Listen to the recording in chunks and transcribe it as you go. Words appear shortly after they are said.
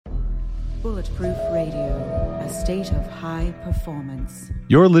Bulletproof Radio, a state of high performance.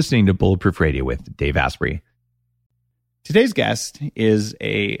 You're listening to Bulletproof Radio with Dave Asprey. Today's guest is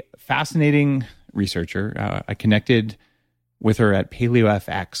a fascinating researcher. I connected with her at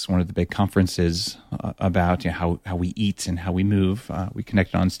PaleoFX, one of the big conferences about how we eat and how we move. We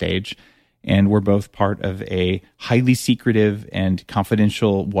connected on stage, and we're both part of a highly secretive and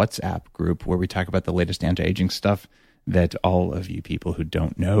confidential WhatsApp group where we talk about the latest anti-aging stuff that all of you people who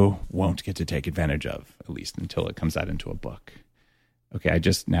don't know won't get to take advantage of, at least until it comes out into a book. Okay, I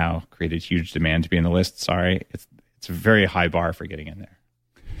just now created huge demand to be in the list. Sorry, it's a very high bar for getting in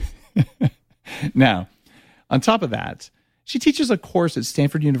there. Now, on top of that, she teaches a course at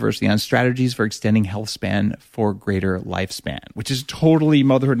Stanford University on strategies for extending health span for greater lifespan, which is totally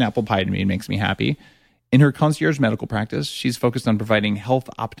motherhood and apple pie to me and makes me happy. In her concierge medical practice, she's focused on providing health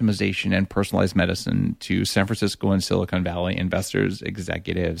optimization and personalized medicine to San Francisco and Silicon Valley investors,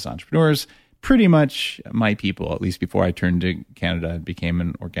 executives, entrepreneurs, pretty much my people, at least before I turned to Canada and became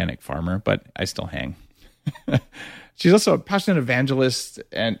an organic farmer, but I still hang. She's also a passionate evangelist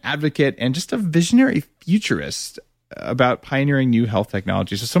and advocate and just a visionary futurist about pioneering new health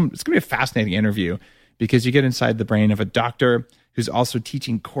technologies. So it's going to be a fascinating interview because you get inside the brain of a doctor who's also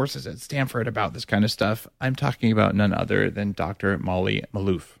teaching courses at Stanford about this kind of stuff. I'm talking about none other than Dr. Molly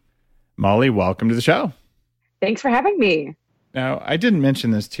Maloof. Molly, welcome to the show. Thanks for having me. Now, I didn't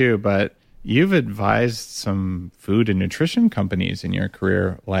mention this too, but you've advised some food and nutrition companies in your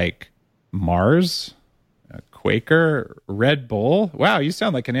career like Mars, Quaker, Red Bull. Wow, you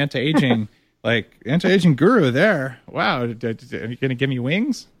sound like an anti-aging guru there. Wow, are you going to give me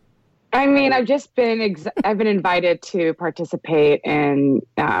wings? I mean, I've been invited to participate in,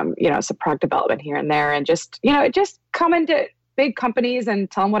 some product development here and there, and just come into big companies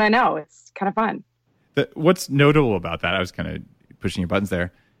and tell them what I know. It's kind of fun. What's notable about that? I was kind of pushing your buttons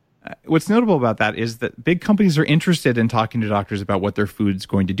there. What's notable about that is that big companies are interested in talking to doctors about what their food's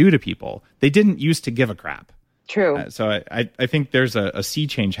going to do to people. They didn't used to give a crap. True. So I think there's a sea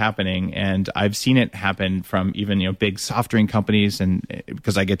change happening, and I've seen it happen from even big soft drink companies, and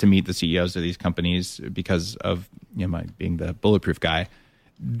because I get to meet the CEOs of these companies because of my being the bulletproof guy,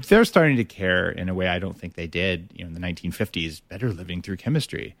 they're starting to care in a way I don't think they did in the 1950s. Better living through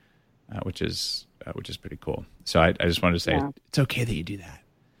chemistry, which is pretty cool. So I just wanted to say It's okay that you do that.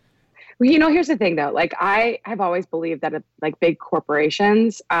 Well, here's the thing, though. I have always believed that big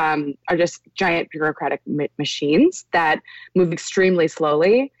corporations are just giant bureaucratic machines that move extremely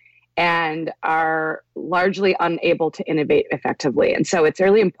slowly and are largely unable to innovate effectively. And so it's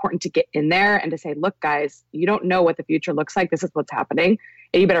really important to get in there and to say, look, guys, you don't know what the future looks like. This is what's happening,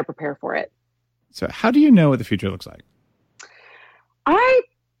 and you better prepare for it. So how do you know what the future looks like? I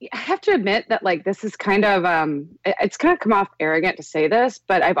have to admit that this is kind of, it's kind of come off arrogant to say this,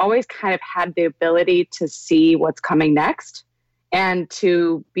 but I've always kind of had the ability to see what's coming next and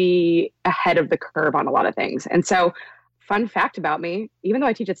to be ahead of the curve on a lot of things. And so fun fact about me, even though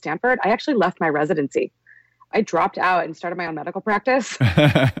I teach at Stanford, I actually left my residency. I dropped out and started my own medical practice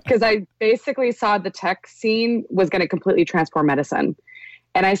because I basically saw the tech scene was going to completely transform medicine.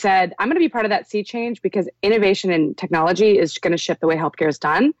 And I said, I'm going to be part of that sea change because innovation in technology is going to shift the way healthcare is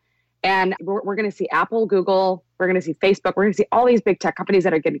done. And we're going to see Apple, Google, we're going to see Facebook, we're going to see all these big tech companies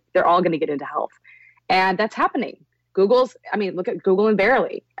that they're all going to get into health. And that's happening. Look at Google and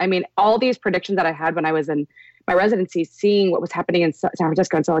Verily. All these predictions that I had when I was in my residency, seeing what was happening in San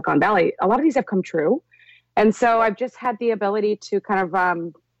Francisco and Silicon Valley, a lot of these have come true. And so I've just had the ability to kind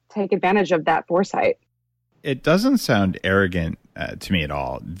of take advantage of that foresight. It doesn't sound arrogant to me at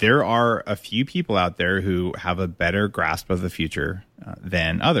all. There are a few people out there who have a better grasp of the future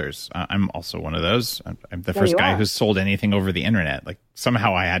than others. I'm also one of those. I'm the first guy who's sold anything over the internet.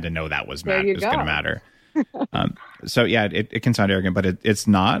 Somehow I had to know that was going to matter. So yeah, it can sound arrogant, but it's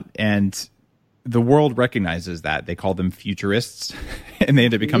not. And the world recognizes that. They call them futurists, and they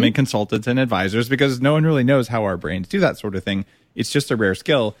end up becoming consultants and advisors because no one really knows how our brains do that sort of thing. It's just a rare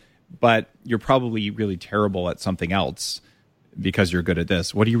skill. But you're probably really terrible at something else because you're good at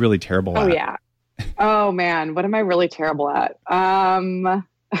this. What are you really terrible at? Oh, yeah. Oh, man. What am I really terrible at? I'm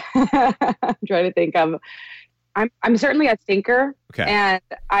trying to think of. I'm certainly a thinker, and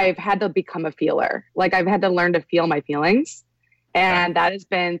I've had to become a feeler. I've had to learn to feel my feelings. And that has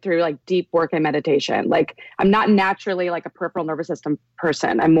been through deep work and meditation. I'm not naturally a peripheral nervous system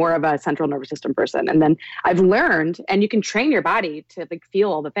person. I'm more of a central nervous system person. And then I've learned, and you can train your body to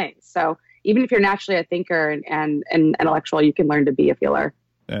feel all the things. So even if you're naturally a thinker and intellectual, you can learn to be a feeler.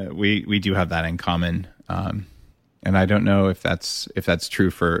 We do have that in common. And I don't know if that's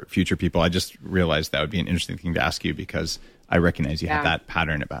true for future people. I just realized that would be an interesting thing to ask you because I recognize you have that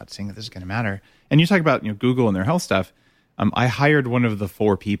pattern about saying that this is going to matter. And you talk about Google and their health stuff. I hired one of the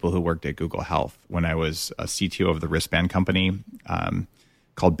 4 people who worked at Google Health when I was a CTO of the wristband company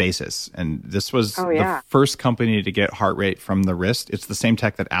called Basis. And this was the first company to get heart rate from the wrist. It's the same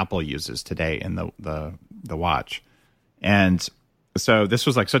tech that Apple uses today in the watch. And so this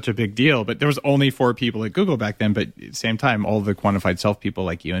was like such a big deal, but there was only 4 people at Google back then. But at the same time, all the quantified self people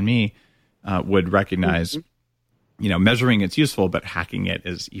like you and me would recognize, measuring it's useful, but hacking it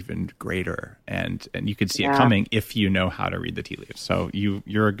is even greater. And you could see it coming if you know how to read the tea leaves. So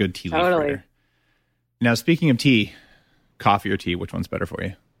you're a good tea leaf reader. Now, speaking of tea, coffee or tea, which one's better for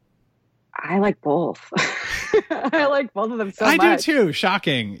you? I like both. I like both of them so much. I do too.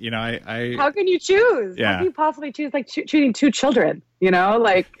 Shocking. How can you choose? Yeah. How can you possibly choose like treating 2 children?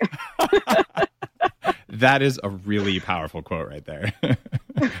 Like. That is a really powerful quote right there.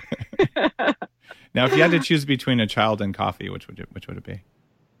 Now, if you had to choose between a child and coffee, which would it be?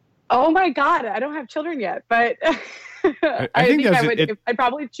 Oh my God, I don't have children yet, but I think I'd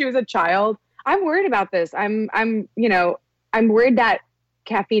probably choose a child. I'm worried about this. I'm worried that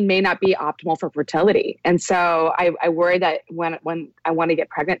caffeine may not be optimal for fertility. And so I worry that when I want to get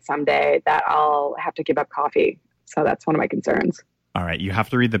pregnant someday that I'll have to give up coffee. So that's one of my concerns. All right. You have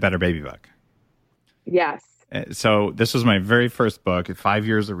to read the Better Baby book. Yes. So this was my very first book, 5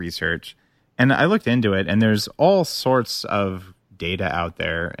 years of research. And I looked into it, and there's all sorts of data out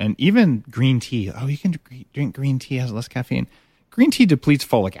there. And even green tea. Oh, you can drink green tea, has less caffeine. Green tea depletes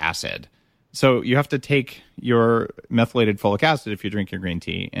folic acid. So you have to take your methylated folic acid if you drink your green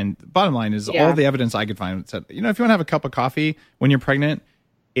tea. And the bottom line is all the evidence I could find said, if you want to have a cup of coffee when you're pregnant,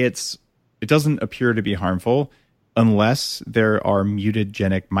 it doesn't appear to be harmful unless there are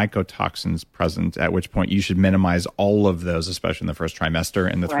mutagenic mycotoxins present, at which point you should minimize all of those, especially in the first trimester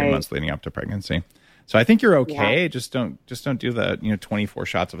and the 3 months leading up to pregnancy. So I think you're okay. Yeah. Just don't do the 24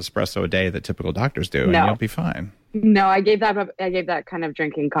 shots of espresso a day that typical doctors do, and you'll be fine. No, I gave that kind of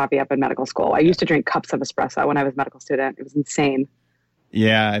drinking coffee up in medical school. I used to drink cups of espresso when I was a medical student. It was insane.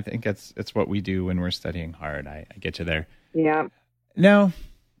 Yeah, I think it's what we do when we're studying hard. I get you there. Yeah. Now,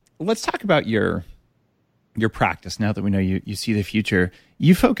 let's talk about your practice. Now that we know you see the future,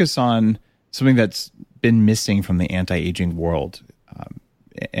 you focus on something that's been missing from the anti-aging world,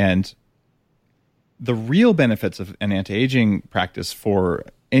 and the real benefits of an anti-aging practice for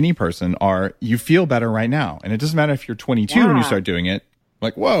any person are you feel better right now. And it doesn't matter if you're 22 when you start doing it.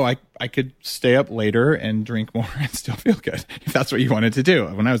 Like, whoa, I could stay up later and drink more and still feel good if that's what you wanted to do.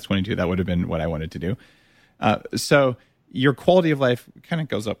 When I was 22, that would have been what I wanted to do. So your quality of life kind of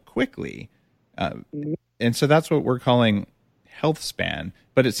goes up quickly. And so that's what we're calling health span.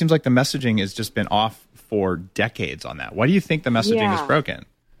 But it seems like the messaging has just been off for decades on that. Why do you think the messaging is broken?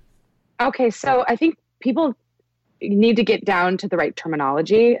 Okay, so I think people need to get down to the right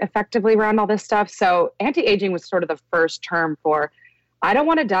terminology effectively around all this stuff. So anti-aging was sort of the first term for, I don't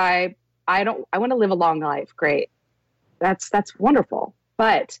want to die. I want to live a long life. Great. That's wonderful.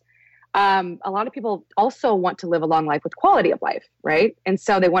 But a lot of people also want to live a long life with quality of life, right? And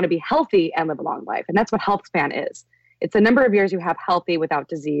so they want to be healthy and live a long life. And that's what health span is. It's a number of years you have healthy without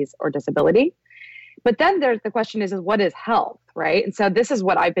disease or disability. But then the question is what is health, right? And so this is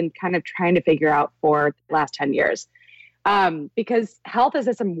what I've been kind of trying to figure out for the last 10 years. Because health is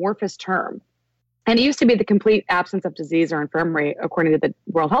this amorphous term. And it used to be the complete absence of disease or infirmary, according to the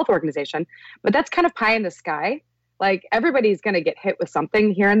World Health Organization. But that's kind of pie in the sky. Like everybody's going to get hit with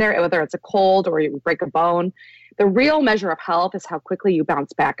something here and there, whether it's a cold or you break a bone. The real measure of health is how quickly you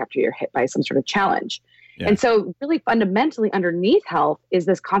bounce back after you're hit by some sort of challenge. Yeah. And so really fundamentally underneath health is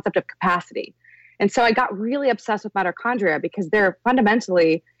this concept of capacity. And so I got really obsessed with mitochondria because they're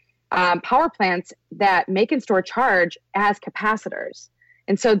fundamentally power plants that make and store charge as capacitors.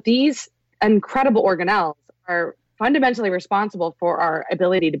 And so these incredible organelles are fundamentally responsible for our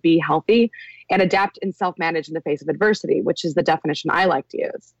ability to be healthy and adapt and self-manage in the face of adversity, which is the definition I like to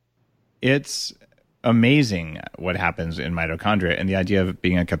use. It's amazing what happens in mitochondria, and the idea of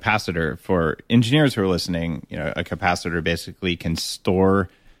being a capacitor. For engineers who are listening, a capacitor basically can store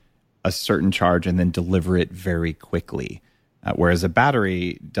a certain charge and then deliver it very quickly. Whereas a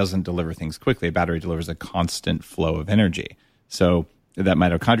battery doesn't deliver things quickly. A battery delivers a constant flow of energy. So that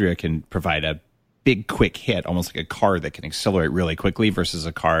mitochondria can provide a big, quick hit, almost like a car that can accelerate really quickly versus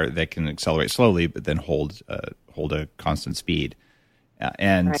a car that can accelerate slowly, but then hold a constant speed.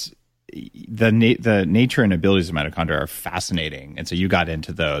 And the nature and abilities of mitochondria are fascinating. And so you got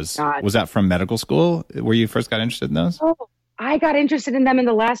into those. Was that from medical school where you first got interested in those? Oh, I got interested in them in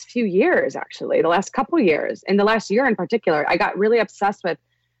the last few years, actually, the last couple of years. In the last year in particular, I got really obsessed with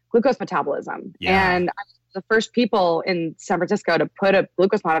glucose metabolism. Yeah. And the first people in San Francisco to put a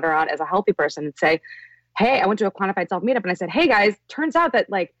glucose monitor on as a healthy person and say, hey, I went to a quantified self meetup and I said, hey guys, turns out that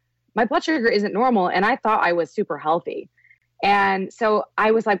like my blood sugar isn't normal. And I thought I was super healthy. And so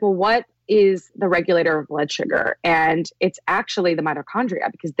I was like, well, what is the regulator of blood sugar? And it's actually the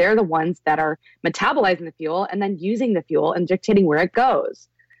mitochondria, because they're the ones that are metabolizing the fuel and then using the fuel and dictating where it goes.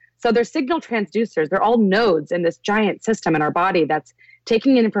 So they're signal transducers. They're all nodes in this giant system in our body that's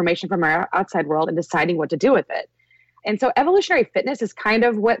taking in information from our outside world and deciding what to do with it. And so evolutionary fitness is kind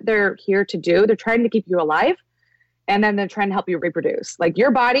of what they're here to do. They're trying to keep you alive, and then they're trying to help you reproduce. Like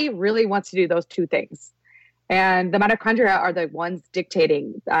your body really wants to do those two things. And the mitochondria are the ones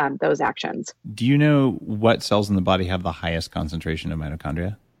dictating those actions. Do you know what cells in the body have the highest concentration of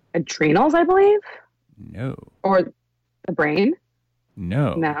mitochondria? Adrenals, I believe. No. Or the brain?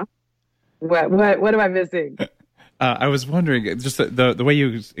 No. No. What am I missing? I was wondering, just the way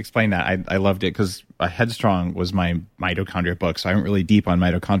you explained that, I loved it, because Headstrong was my mitochondria book. So I went really deep on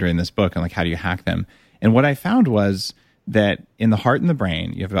mitochondria in this book and like, how do you hack them? And what I found was that in the heart and the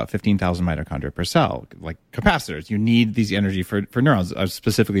brain, you have about 15,000 mitochondria per cell, like capacitors. You need these energy for neurons,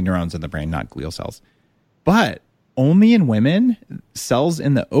 specifically neurons in the brain, not glial cells. But only in women, cells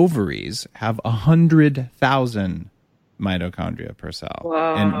in the ovaries have 100,000 mitochondria per cell.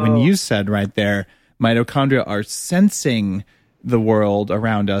 Whoa. And when you said right there, mitochondria are sensing the world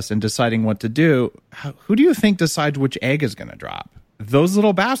around us and deciding what to do, who do you think decides which egg is going to drop? Those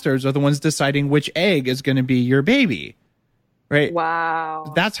little bastards are the ones deciding which egg is going to be your baby. Right?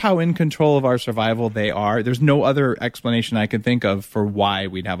 Wow. That's how in control of our survival they are. There's no other explanation I can think of for why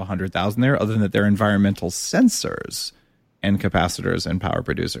we'd have 100,000 there, other than that they're environmental sensors and capacitors and power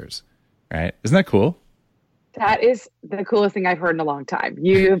producers. Right? Isn't that cool? That is the coolest thing I've heard in a long time.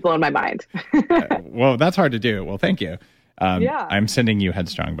 You've blown my mind. Well, that's hard to do. Well, thank you. Yeah. I'm sending you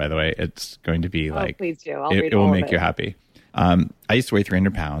Headstrong, by the way. It's going to be like, please do. It will make you happy. I used to weigh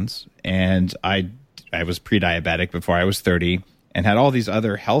 300 pounds, and I was pre-diabetic before I was 30, and had all these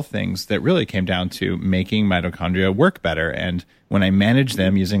other health things that really came down to making mitochondria work better. And when I manage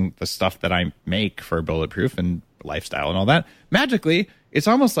them using the stuff that I make for Bulletproof and lifestyle and all that, magically, it's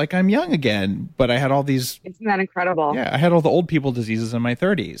almost like I'm young again. But I had all these... Isn't that incredible? Yeah, I had all the old people diseases in my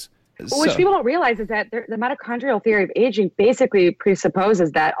 30s. Which people don't realize is that the mitochondrial theory of aging basically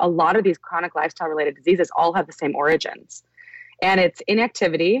presupposes that a lot of these chronic lifestyle-related diseases all have the same origins. And it's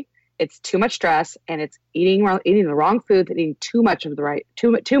inactivity, it's too much stress, and it's eating the wrong food, eating too much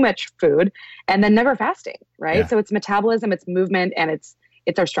food, and then never fasting, right? Yeah. So it's metabolism, it's movement, and it's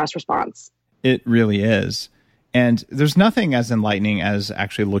our stress response. It really is. And there's nothing as enlightening as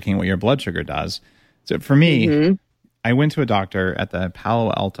actually looking at what your blood sugar does. So for me, I went to a doctor at the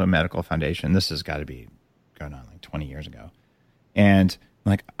Palo Alto Medical Foundation. This has got to be going on like 20 years ago. And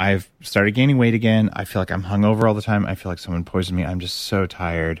like, I've started gaining weight again. I feel like I'm hungover all the time. I feel like someone poisoned me. I'm just so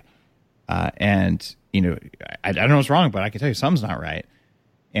tired. And, you know, I don't know what's wrong, but I can tell you something's not right.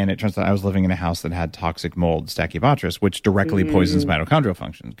 And it turns out I was living in a house that had toxic mold, Stachybotrys, which directly poisons mitochondrial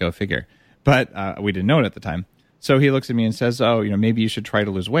functions. Go figure. But we didn't know it at the time. So he looks at me and says, oh, you know, maybe you should try to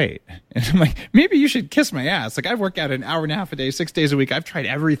lose weight. And I'm like, maybe you should kiss my ass. Like, I've worked out an hour and a half a day, 6 days a week. I've tried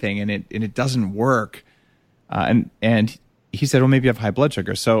everything, and it doesn't work. And he said, well, maybe you have high blood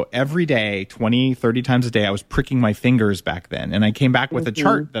sugar. So every day, 20, 30 times a day, I was pricking my fingers back then. And I came back with a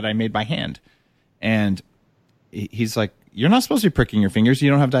chart that I made by hand. And he's like, you're not supposed to be pricking your fingers. You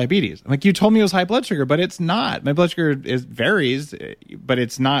don't have diabetes. I'm like, you told me it was high blood sugar, but it's not. My blood sugar varies, but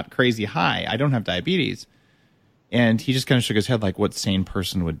it's not crazy high. I don't have diabetes. And he just kind of shook his head like, what sane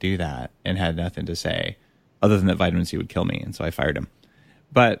person would do that? And had nothing to say other than that vitamin C would kill me. And so I fired him.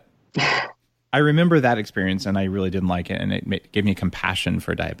 But I remember that experience, and I really didn't like it. And it gave me compassion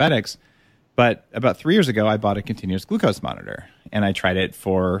for diabetics. But about 3 years ago, I bought a continuous glucose monitor. And I tried it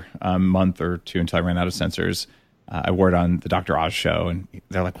for a month or two until I ran out of sensors. I wore it on the Dr. Oz show. And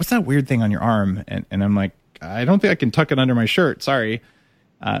they're like, what's that weird thing on your arm? And I'm like, I don't think I can tuck it under my shirt. Sorry.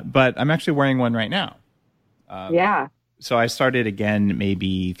 But I'm actually wearing one right now. Yeah. So I started again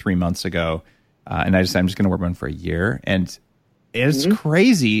maybe 3 months ago, and I decided I'm just going to wear one for a year. And it's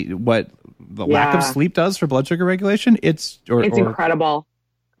crazy what the lack of sleep does for blood sugar regulation. It's incredible.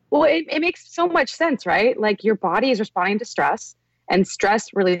 Well, it makes so much sense, right? Like your body is responding to stress, and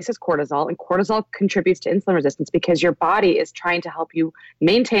stress releases cortisol, and cortisol contributes to insulin resistance because your body is trying to help you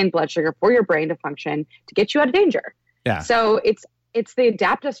maintain blood sugar for your brain to function to get you out of danger. Yeah. So it's the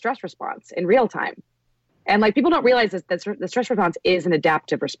adaptive stress response in real time. And like people don't realize that the stress response is an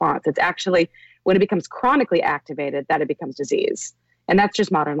adaptive response. It's actually when it becomes chronically activated that it becomes disease. And that's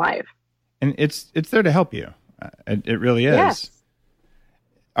just modern life. And it's there to help you. It really is. Yes.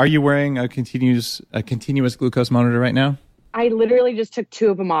 Are you wearing a continuous glucose monitor right now? I literally just took 2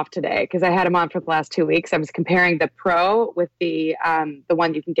 of them off today because I had them on for the last 2 weeks. I was comparing the Pro with the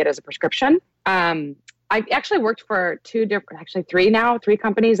one you can get as a prescription. I actually worked for 3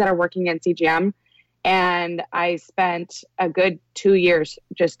 companies that are working in CGM. And I spent a good 2 years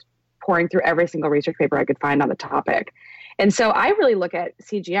just pouring through every single research paper I could find on the topic. And so I really look at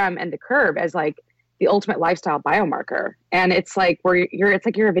CGM and the curve as like the ultimate lifestyle biomarker. And it's like you're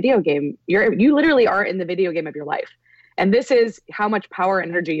a video game. You literally are in the video game of your life. And this is how much power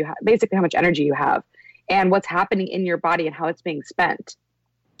and energy you have, basically how much energy you have, and what's happening in your body and how it's being spent.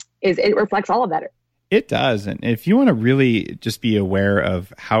 It reflects all of that. It does. And if you want to really just be aware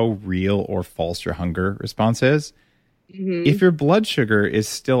of how real or false your hunger response is, if your blood sugar is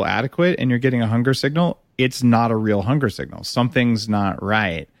still adequate and you're getting a hunger signal, it's not a real hunger signal. Something's not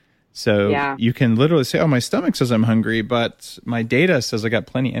right. So you can literally say, oh, my stomach says I'm hungry, but my data says I got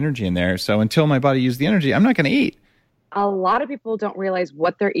plenty of energy in there. So until my body uses the energy, I'm not going to eat. A lot of people don't realize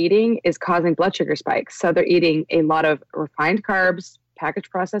what they're eating is causing blood sugar spikes. So they're eating a lot of refined carbs, packaged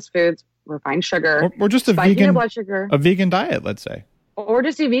processed foods, refined sugar, or just a vegan blood sugar, a vegan diet, let's say, or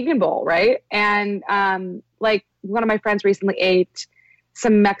just a vegan bowl, right? And like one of my friends recently ate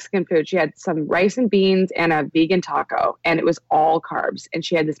some Mexican food. She had some rice and beans and a vegan taco, and it was all carbs. And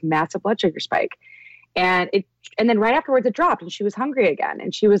she had this massive blood sugar spike, and then right afterwards it dropped, and she was hungry again.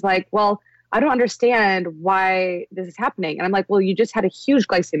 And she was like, "Well, I don't understand why this is happening." And I'm like, "Well, you just had a huge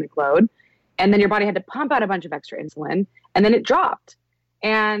glycemic load, and then your body had to pump out a bunch of extra insulin, and then it dropped."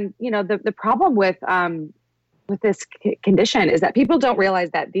 And, you know, the problem with this condition is that people don't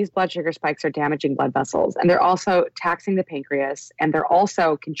realize that these blood sugar spikes are damaging blood vessels, and they're also taxing the pancreas, and they're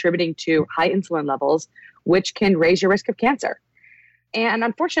also contributing to high insulin levels, which can raise your risk of cancer. And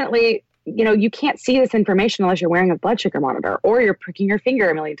unfortunately, you know, you can't see this information unless you're wearing a blood sugar monitor or you're pricking your finger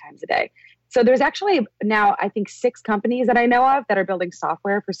a million times a day. So there's actually now, I think, 6 companies that I know of that are building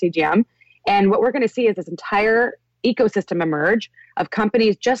software for CGM. And what we're going to see is this entire ecosystem emerge of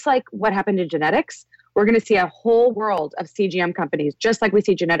companies, just like what happened in genetics. We're going to see a whole world of CGM companies, just like we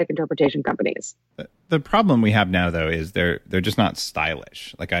see genetic interpretation companies. The problem we have now, though, is they're just not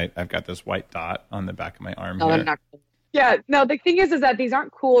stylish. Like I've got this white dot on the back of my arm. No, here. they're not cool. Yeah, no, the thing is that these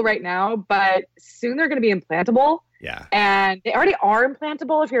aren't cool right now, but soon they're going to be implantable. Yeah. And they already are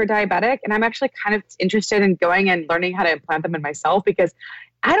implantable if you're a diabetic. And I'm actually kind of interested in going and learning how to implant them in myself, because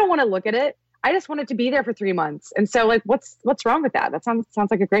I don't want to look at it. I just want it to be there for 3 months. And so, like, what's wrong with that? That sounds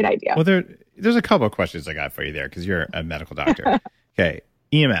like a great idea. Well, there's a couple of questions I got for you there, because you're a medical doctor. Okay,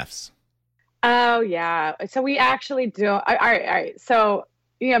 EMFs. Oh, yeah. So we actually do. All right. So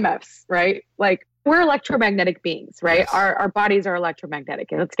EMFs, right? Like, we're electromagnetic beings, right? Yes. Our bodies are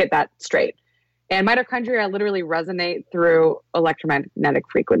electromagnetic. And let's get that straight. And mitochondria literally resonate through electromagnetic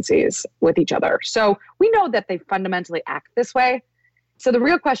frequencies with each other. So we know that they fundamentally act this way. So the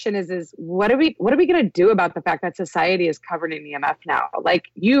real question is what are we going to do about the fact that society is covered in EMF now? Like,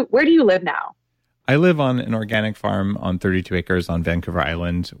 where do you live now? I live on an organic farm on 32 acres on Vancouver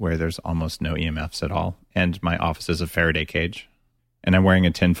Island, where there's almost no EMFs at all. And my office is a Faraday cage. And I'm wearing a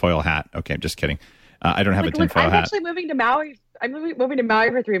tinfoil hat. Okay, I'm just kidding. I don't have a tinfoil hat. I'm actually moving to Maui. I'm moving to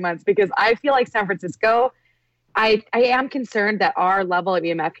Maui for 3 months because I feel like San Francisco, I am concerned that our level of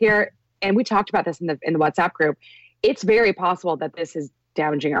EMF here, and we talked about this in the WhatsApp group, it's very possible that this is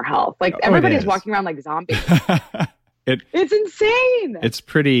damaging our health. Like, everybody's walking around like zombies. It's insane. It's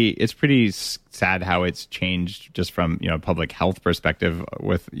pretty sad how it's changed just from, public health perspective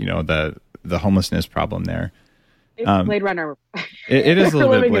with, the homelessness problem there. It's Blade Runner. It is a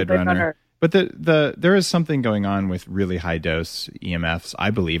little bit Blade Runner. But there is something going on with really high dose EMFs,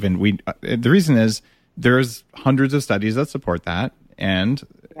 I believe. And the reason is there's hundreds of studies that support that. And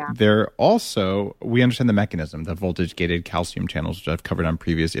they're also, we understand the mechanism, the voltage gated calcium channels, which I've covered on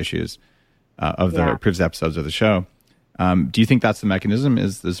previous issues of the previous episodes of the show. Do you think that's the mechanism?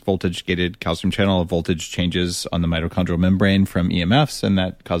 Is this voltage gated calcium channel voltage changes on the mitochondrial membrane from EMFs, and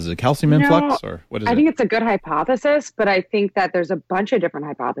that causes a calcium influx, or what is it? I think it's a good hypothesis, but I think that there's a bunch of different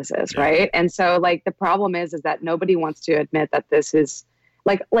hypotheses, right? And so, like, the problem is that nobody wants to admit that this is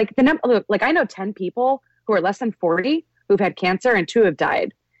like the number. Like, I know 10 people who are less than 40 who've had cancer, and 2 have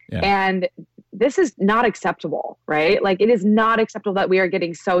died. And this is not acceptable, right? Like, it is not acceptable that we are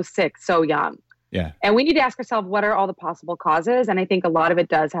getting so sick so young. Yeah. And we need to ask ourselves, what are all the possible causes? And I think a lot of it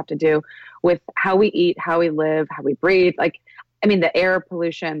does have to do with how we eat, how we live, how we breathe. Like, I mean, the air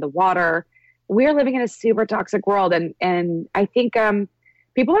pollution, the water. We're living in a super toxic world. And I think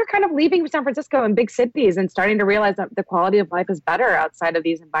people are kind of leaving San Francisco and big cities and starting to realize that the quality of life is better outside of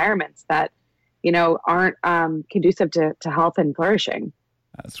these environments that, aren't conducive to health and flourishing.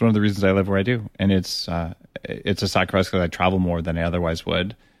 It's one of the reasons I live where I do. And it's a sacrifice because I travel more than I otherwise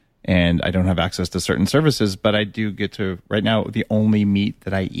would. And I don't have access to certain services, but I do get to, right now, the only meat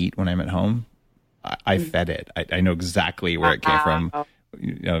that I eat when I'm at home, I fed it. I know exactly where it came from.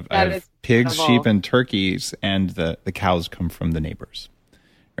 I have pigs, sheep, and turkeys, and the cows come from the neighbors,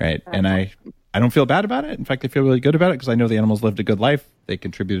 right? And I don't feel bad about it. In fact, I feel really good about it because I know the animals lived a good life. They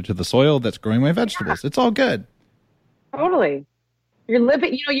contributed to the soil that's growing my vegetables. It's all good. Totally. You're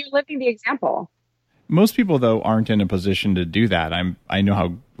living the example. Most people, though, aren't in a position to do that. I know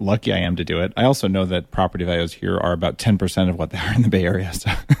how lucky I am to do it. I also know that property values here are about 10% of what they are in the Bay Area.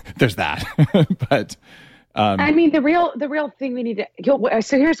 So there's that. But I mean, the real thing we need to.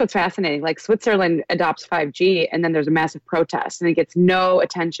 So here's what's fascinating. Like Switzerland adopts 5G, and then there's a massive protest, and it gets no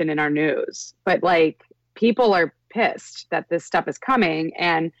attention in our news. But like people are pissed that this stuff is coming,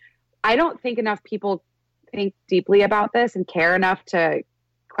 and I don't think enough people think deeply about this and care enough to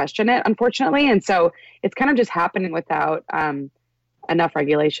question it, unfortunately. And so it's kind of just happening without enough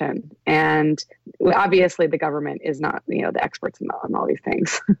regulation. And obviously the government is not, the experts on all these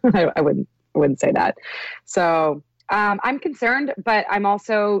things. I wouldn't say that. So I'm concerned, but I'm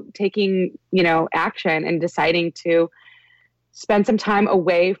also taking, action and deciding to spend some time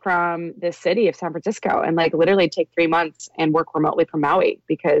away from the city of San Francisco and like literally take 3 months and work remotely from Maui,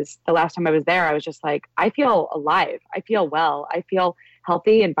 because the last time I was there, I was just like, I feel alive. I feel well. I feel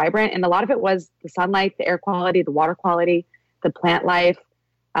healthy and vibrant. And a lot of it was the sunlight, the air quality, the water quality, the plant life,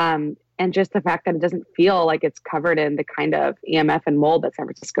 and just the fact that it doesn't feel like it's covered in the kind of EMF and mold that San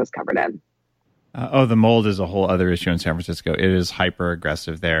Francisco is covered in. The mold is a whole other issue in San Francisco. It is hyper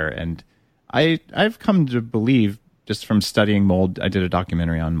aggressive there. And I've come to believe, just from studying mold, I did a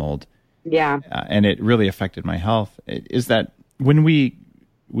documentary on mold. Yeah. And it really affected my health, is that when we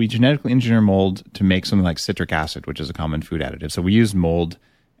genetically engineer mold to make something like citric acid, which is a common food additive. So we use mold,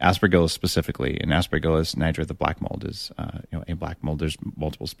 Aspergillus specifically, and Aspergillus niger, the black mold, is a black mold. There's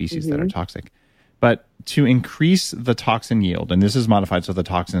multiple species that are toxic. But to increase the toxin yield, and this is modified so the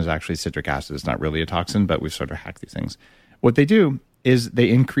toxin is actually citric acid. It's not really a toxin, but we've sort of hacked these things. What they do is they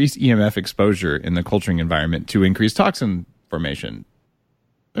increase EMF exposure in the culturing environment to increase toxin formation.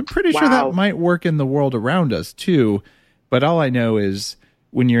 I'm pretty sure that might work in the world around us too, but all I know is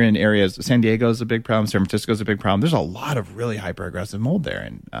when you're in areas, San Diego is a big problem, San Francisco is a big problem, there's a lot of really hyper-aggressive mold there,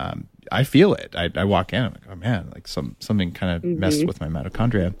 and I feel it. I walk in, I'm like, oh man, like something kind of messed with my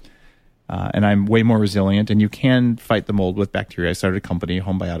mitochondria. And I'm way more resilient, and you can fight the mold with bacteria. I started a company,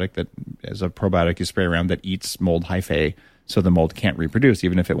 Homebiotic, that is a probiotic you spray around that eats mold hyphae, so the mold can't reproduce,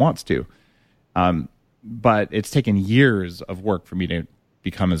 even if it wants to. But it's taken years of work for me to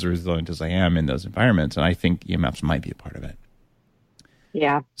become as resilient as I am in those environments, and I think EMFs might be a part of it.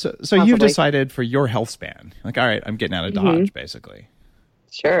 Yeah. So you've decided for your health span, like, all right, I'm getting out of Dodge, basically.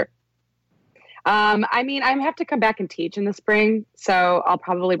 Sure. I mean, I have to come back and teach in the spring, so I'll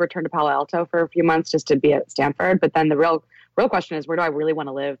probably return to Palo Alto for a few months just to be at Stanford. But then the real question is, where do I really want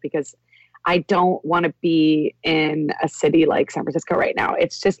to live? Because I don't want to be in a city like San Francisco right now.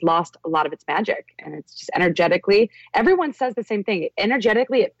 It's just lost a lot of its magic, and it's just energetically. Everyone says the same thing.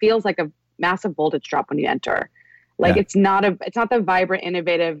 Energetically, it feels like a massive voltage drop when you enter. Like it's not the vibrant,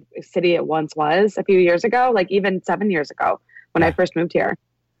 innovative city it once was a few years ago. Like even 7 years ago when I first moved here.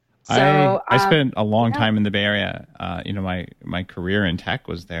 So I spent a long time in the Bay Area. My career in tech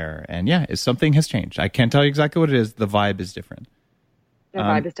was there, and something has changed. I can't tell you exactly what it is. The vibe is different. The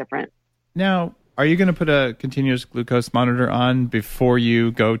vibe is different. Now, are you going to put a continuous glucose monitor on before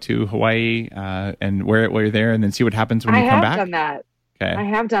you go to Hawaii and wear it while you're there, and then see what happens when you come back? I have done that. Okay. I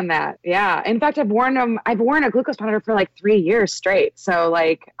have done that. Yeah. In fact, I've worn a glucose monitor for like 3 years straight. So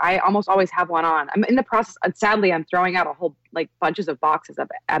like I almost always have one on. I'm in the process. Sadly, I'm throwing out a whole like bunches of boxes of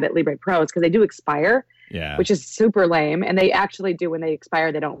Abbott Libre Pros because they do expire, which is super lame. And they actually do, when they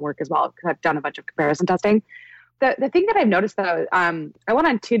expire, they don't work as well, because I've done a bunch of comparison testing. The thing that I've noticed though, I went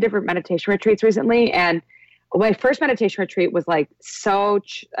on 2 different meditation retreats recently, and my first meditation retreat was like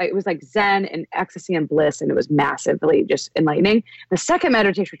it was like Zen and ecstasy and bliss, and it was massively just enlightening. The second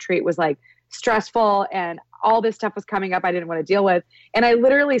meditation retreat was like stressful, and all this stuff was coming up I didn't want to deal with. And I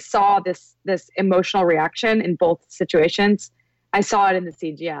literally saw this emotional reaction in both situations. I saw it in the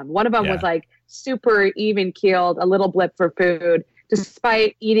CGM. One of them was like super even keeled, a little blip for food.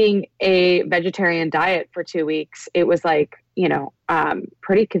 Despite eating a vegetarian diet for 2 weeks, it was like,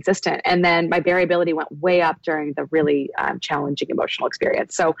 pretty consistent. And then my variability went way up during the really challenging emotional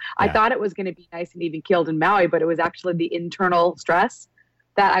experience. So I thought it was going to be nice and even keeled in Maui, but it was actually the internal stress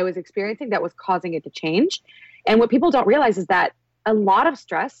that I was experiencing that was causing it to change. And what people don't realize is that a lot of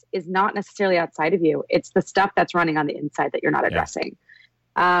stress is not necessarily outside of you. It's the stuff that's running on the inside that you're not addressing.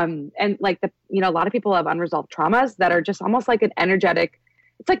 And like a lot of people have unresolved traumas that are just almost like an energetic,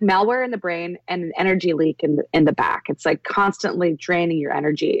 it's like malware in the brain and an energy leak in the back. It's like constantly draining your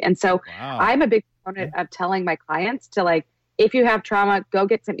energy. And so Wow. I'm a big proponent of telling my clients to like, if you have trauma, go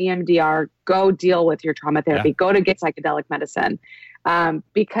get some EMDR, go deal with your trauma therapy, go to get psychedelic medicine.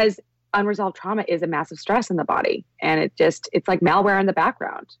 Because unresolved trauma is a massive stress in the body. And it's like malware in the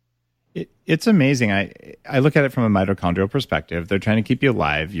background. It's amazing. I look at it from a mitochondrial perspective. They're trying to keep you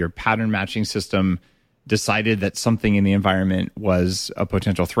alive. Your pattern matching system decided that something in the environment was a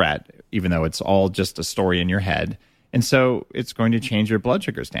potential threat, even though it's all just a story in your head. And so it's going to change your blood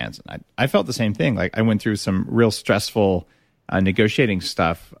sugar stance. And I felt the same thing. Like I went through some real stressful negotiating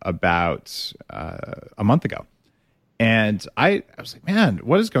stuff about a month ago. And I was like, man,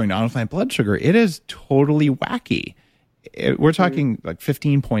 what is going on with my blood sugar? It is totally wacky. We're talking like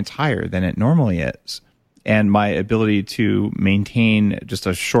 15 points higher than it normally is. And my ability to maintain just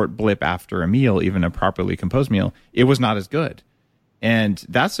a short blip after a meal, even a properly composed meal, it was not as good. And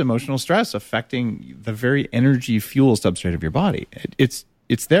that's emotional stress affecting the very energy fuel substrate of your body. It's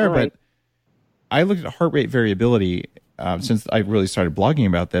there, right. But I looked at heart rate variability since I really started blogging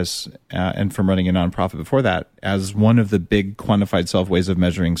about this and from running a nonprofit before that as one of the big quantified self ways of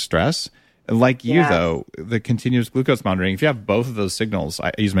measuring stress. Like you, though, the continuous glucose monitoring, if you have both of those signals,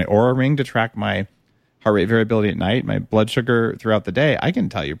 I use my Oura Ring to track my heart rate variability at night, my blood sugar throughout the day. I can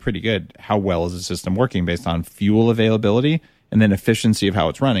tell you pretty good how well is the system working based on fuel availability and then efficiency of how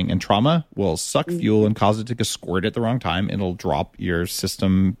it's running. And trauma will suck fuel and cause it to squirt at the wrong time. It'll drop your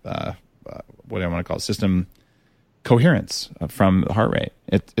system, what do I want to call it, system coherence from the heart rate.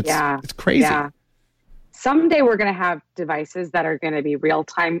 It's crazy. Yeah. Someday we're going to have devices that are going to be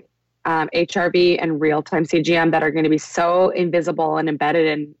real-time HRV and real-time CGM that are going to be so invisible and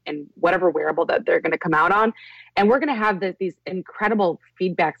embedded in whatever wearable that they're going to come out on. And we're going to have these incredible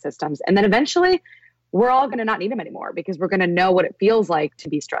feedback systems. And then eventually we're all going to not need them anymore because we're going to know what it feels like to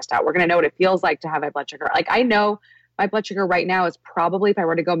be stressed out. We're going to know what it feels like to have high blood sugar. Like I know my blood sugar right now is probably, if I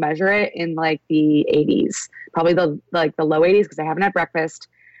were to go measure it, in like the 80s, probably the low 80s because I haven't had breakfast.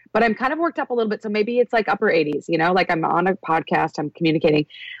 But I'm kind of worked up a little bit. So maybe it's like upper 80s, like I'm on a podcast, I'm communicating.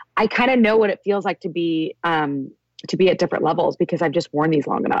 I kind of know what it feels like to be at different levels because I've just worn these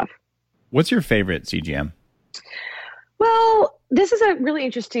long enough. What's your favorite CGM? Well, this is a really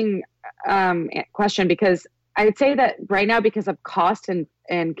interesting question because I would say that right now, because of cost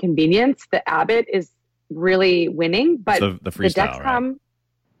and convenience, the Abbott is really winning. But the Freestyle, Dexcom, right?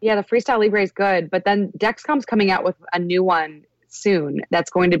 Yeah, the Freestyle Libre is good. But then Dexcom's coming out with a new one soon that's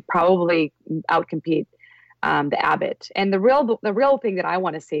going to probably outcompete the Abbott. And the real thing that I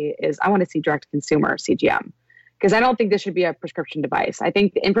want to see is I want to see direct consumer CGM because I don't think this should be a prescription device. I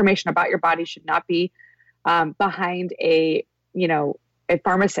think the information about your body should not be behind a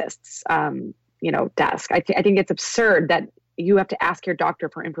pharmacist's desk. I think it's absurd that you have to ask your doctor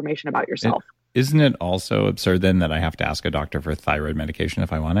for information about yourself. Isn't it also absurd then that I have to ask a doctor for thyroid medication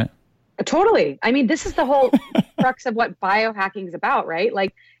if I want it? Totally. I mean, this is the whole crux of what biohacking is about, right?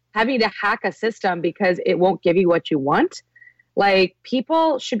 Like having to hack a system because it won't give you what you want. Like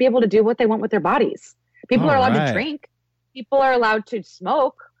people should be able to do what they want with their bodies. People are allowed to drink. People are allowed to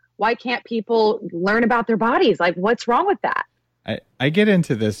smoke. Why can't people learn about their bodies? Like what's wrong with that? I get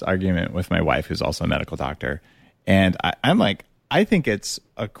into this argument with my wife, who's also a medical doctor. And I'm like, I think it's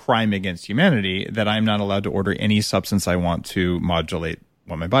a crime against humanity that I'm not allowed to order any substance I want to modulate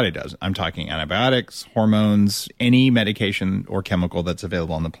what my body does. I'm talking antibiotics, hormones, any medication or chemical that's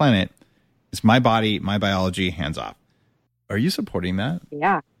available on the planet. It's my body, my biology, hands off. Are you supporting that?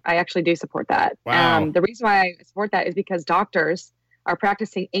 Yeah, I actually do support that. Wow. The reason why I support that is because doctors are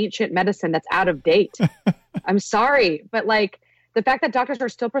practicing ancient medicine that's out of date. I'm sorry, but like the fact that doctors are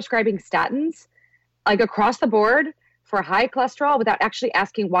still prescribing statins like across the board for high cholesterol without actually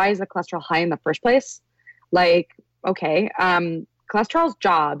asking why is the cholesterol high in the first place? Like, okay, cholesterol's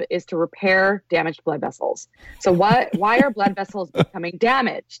job is to repair damaged blood vessels. So why are blood vessels becoming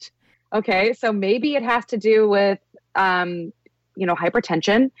damaged? Okay, so maybe it has to do with,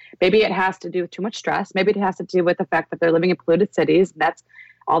 hypertension. Maybe it has to do with too much stress. Maybe it has to do with the fact that they're living in polluted cities. That's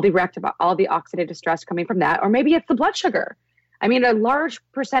all the oxidative stress coming from that. Or maybe it's the blood sugar. I mean, a large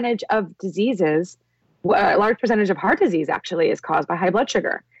percentage of diseases, a large percentage of heart disease actually is caused by high blood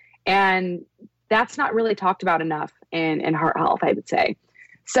sugar. And that's not really talked about enough in heart health, I would say.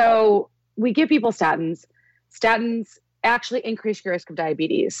 So we give people statins. Statins actually increase your risk of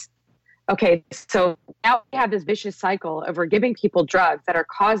diabetes. Okay, so now we have this vicious cycle of we're giving people drugs that are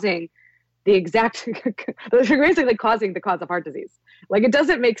causing the exact, those are basically causing the cause of heart disease. Like, it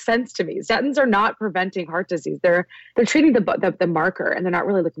doesn't make sense to me. Statins are not preventing heart disease. They're treating the marker, and they're not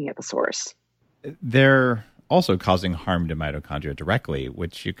really looking at the source. They're also causing harm to mitochondria directly,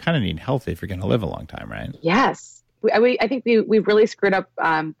 which you kind of need healthy if you're going to live a long time, right? Yes. I think we've really screwed up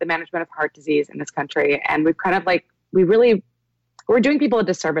the management of heart disease in this country. And we've kind of we're doing people a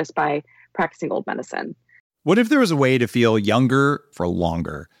disservice by practicing old medicine. What if there was a way to feel younger for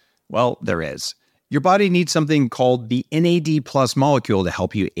longer? Well, there is. Your body needs something called the NAD+ molecule to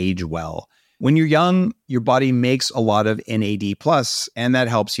help you age well. When you're young, your body makes a lot of NAD+, and that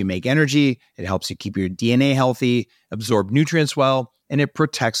helps you make energy, it helps you keep your DNA healthy, absorb nutrients well, and it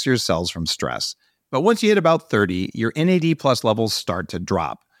protects your cells from stress. But once you hit about 30, your NAD+ levels start to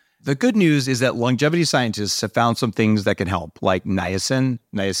drop. The good news is that longevity scientists have found some things that can help, like niacin,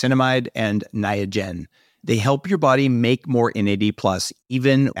 niacinamide, and Niagen. They help your body make more NAD+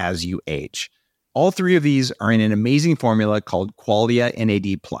 even as you age. All three of these are in an amazing formula called Qualia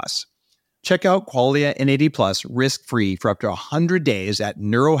NAD+. Check out Qualia NAD+ risk-free for up to 100 days at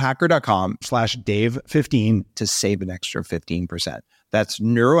neurohacker.com/Dave15 to save an extra 15%. That's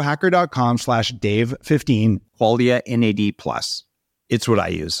neurohacker.com/Dave15, Qualia NAD+. It's what I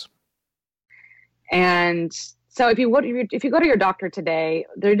use. And so if you go to your doctor today,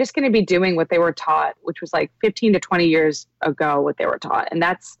 they're just going to be doing what they were taught, which was like 15 to 20 years ago, what they were taught. And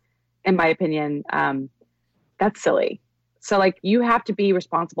that's, in my opinion, that's silly. So like, you have to be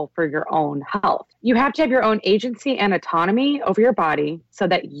responsible for your own health. You have to have your own agency and autonomy over your body so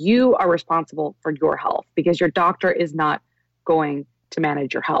that you are responsible for your health, because your doctor is not going to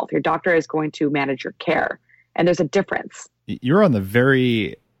manage your health. Your doctor is going to manage your care. And there's a difference. You're on the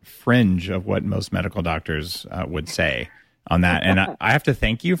very fringe of what most medical doctors would say on that. And I have to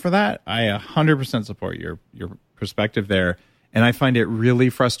thank you for that. I 100% support your perspective there. And I find it really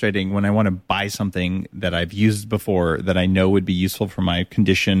frustrating when I want to buy something that I've used before that I know would be useful for my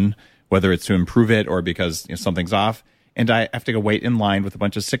condition, whether it's to improve it or because something's off. And I have to go wait in line with a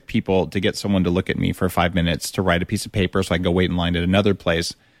bunch of sick people to get someone to look at me for 5 minutes to write a piece of paper so I can go wait in line at another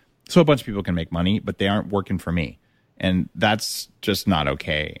place so a bunch of people can make money, but they aren't working for me. And that's just not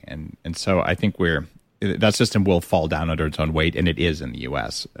okay. And so I think that system will fall down under its own weight, and it is in the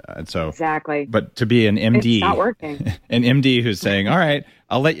U.S. And so exactly. But to be an MD, it's not working. An MD who's saying, "All right,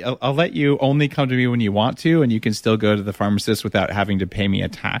 I'll let you only come to me when you want to, and you can still go to the pharmacist without having to pay me a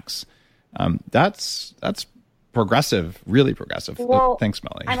tax." That's progressive, really progressive. Well, thanks,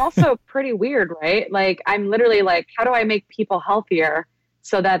 Melly. I'm also pretty weird, right? Like, I'm literally like, how do I make people healthier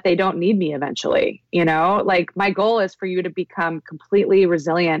so that they don't need me eventually? Like, my goal is for you to become completely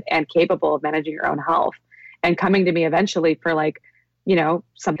resilient and capable of managing your own health and coming to me eventually for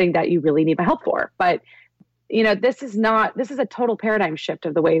something that you really need my help for. But, this is a total paradigm shift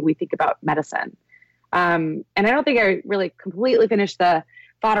of the way we think about medicine. And I don't think I really completely finished the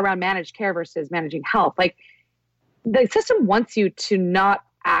thought around managed care versus managing health. Like, the system wants you to not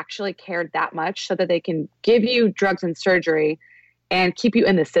actually care that much so that they can give you drugs and surgery and keep you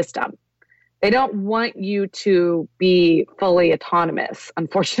in the system. They don't want you to be fully autonomous,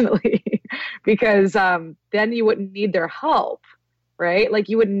 unfortunately, because then you wouldn't need their help, right? Like,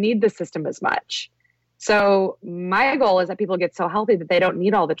 you wouldn't need the system as much. So my goal is that people get so healthy that they don't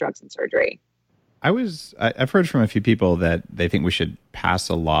need all the drugs and surgery. I've heard from a few people that they think we should pass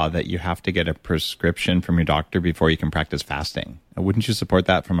a law that you have to get a prescription from your doctor before you can practice fasting. Wouldn't you support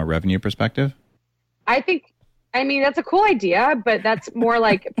that from a revenue perspective? I mean, that's a cool idea, but that's more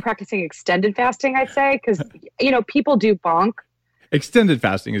like practicing extended fasting, I'd say, because, people do bonk. Extended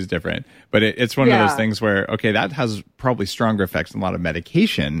fasting is different, but it's one of those things where, okay, that has probably stronger effects than a lot of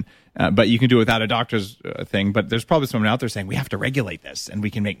medication, but you can do it without a doctor's thing. But there's probably someone out there saying, we have to regulate this and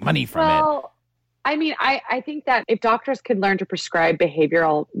we can make money from it. I mean, I think that if doctors could learn to prescribe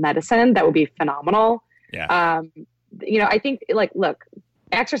behavioral medicine, that would be phenomenal. Yeah. I think, look,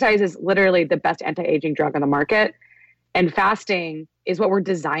 exercise is literally the best anti-aging drug on the market. And fasting is what we're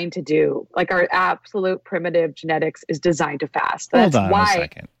designed to do. Like, our absolute primitive genetics is designed to fast. That's why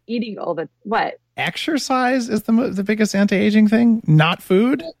eating all the, what? Exercise is the biggest anti-aging thing, not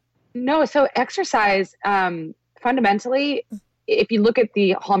food? No. So exercise, fundamentally, if you look at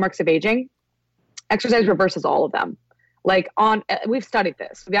the hallmarks of aging, exercise reverses all of them. We've studied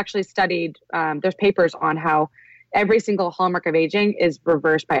this. We've actually studied, there's papers on how every single hallmark of aging is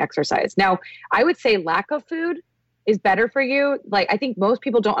reversed by exercise. Now, I would say lack of food is better for you. Like, I think most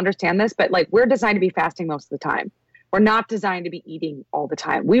people don't understand this, but we're designed to be fasting most of the time. We're not designed to be eating all the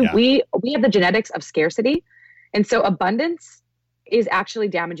time. We have the genetics of scarcity. And so abundance is actually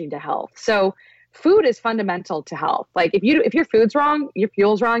damaging to health. So food is fundamental to health. Like, if your food's wrong, your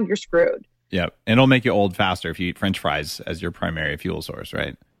fuel's wrong, you're screwed. Yep. And it'll make you old faster if you eat French fries as your primary fuel source,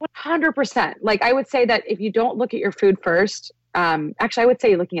 right? 100%. Like I would say that if you don't look at your food first, actually I would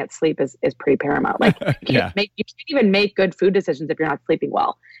say looking at sleep is pretty paramount. Like you can't even make good food decisions if you're not sleeping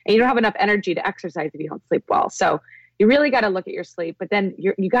well, and you don't have enough energy to exercise if you don't sleep well. So you really got to look at your sleep, but then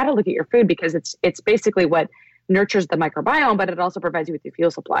you got to look at your food because it's basically what nurtures the microbiome, but it also provides you with your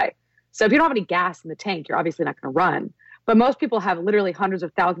fuel supply. So if you don't have any gas in the tank, you're obviously not going to run. But most people have literally hundreds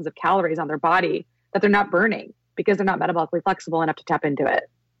of thousands of calories on their body that they're not burning because they're not metabolically flexible enough to tap into it.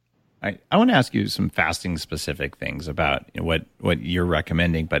 I want to ask you some fasting specific things about what you're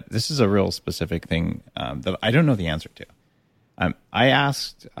recommending, but this is a real specific thing that I don't know the answer to. I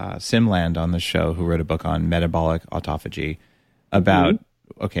asked Simland on the show, who wrote a book on metabolic autophagy, about,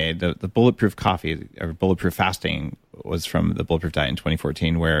 the bulletproof coffee or bulletproof fasting was from the Bulletproof Diet in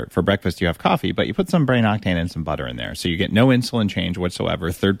 2014, where for breakfast you have coffee, but you put some brain octane and some butter in there. So you get no insulin change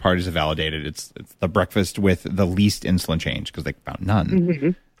whatsoever. Third parties have validated it's the breakfast with the least insulin change because they found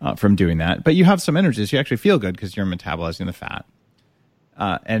none from doing that. But you have some energy, so you actually feel good because you're metabolizing the fat.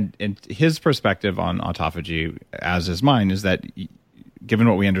 And his perspective on autophagy, as is mine, is that given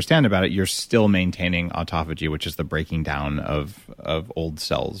what we understand about it, you're still maintaining autophagy, which is the breaking down of old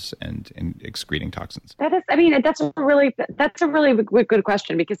cells and excreting toxins. That's a really good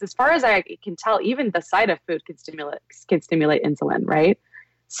question, because as far as I can tell, even the sight of food can stimulate insulin, right?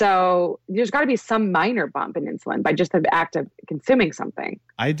 So there's got to be some minor bump in insulin by just the act of consuming something.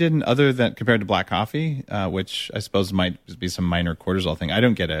 I didn't, other than compared to black coffee, which I suppose might be some minor cortisol thing. I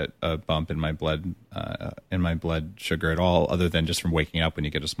don't get a bump in my blood sugar at all, other than just from waking up when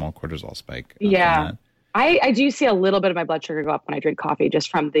you get a small cortisol spike. Yeah, I do see a little bit of my blood sugar go up when I drink coffee, just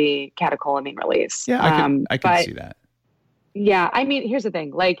from the catecholamine release. Yeah, I can see that. Yeah, here's the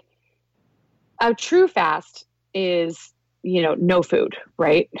thing: like a true fast is, no food,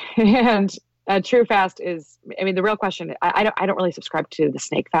 right? And a true fast is, the real question, I don't really subscribe to the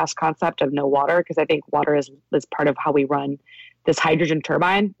snake fast concept of no water, because I think water is part of how we run this hydrogen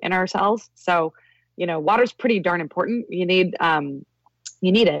turbine in our cells. So, water's pretty darn important. You need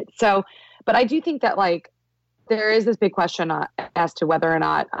it. So, but I do think that there is this big question as to whether or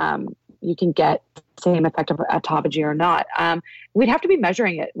not you can get the same effect of autophagy or not. We'd have to be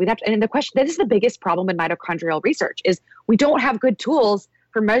measuring it. And the question, this is the biggest problem in mitochondrial research, is we don't have good tools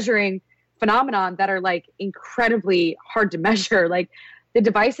for measuring phenomenon that are incredibly hard to measure. Like the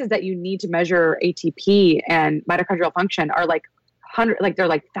devices that you need to measure ATP and mitochondrial function are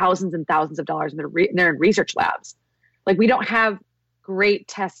they're thousands and thousands of dollars, and they're in research labs. We don't have great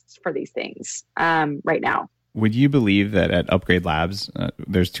tests for these things right now. Would you believe that at Upgrade Labs,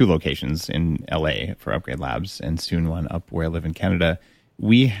 there's 2 locations in LA for Upgrade Labs and soon one up where I live in Canada,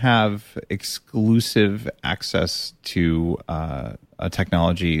 we have exclusive access to a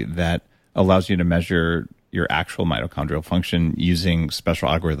technology that allows you to measure your actual mitochondrial function using special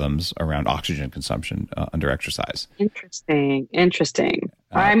algorithms around oxygen consumption under exercise. Interesting.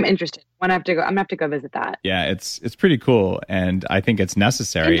 I'm interested. I'm gonna have to go visit that. Yeah, it's pretty cool, and I think it's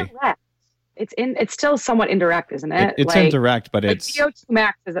necessary. Indirect. It's still somewhat indirect, isn't it? It's indirect, but it's VO2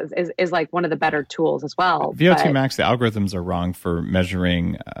 max is one of the better tools as well. VO2 max, the algorithms are wrong for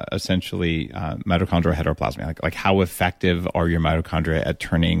measuring essentially mitochondrial heteroplasmy. Like how effective are your mitochondria at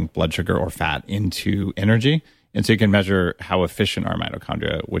turning blood sugar or fat into energy? And so you can measure how efficient are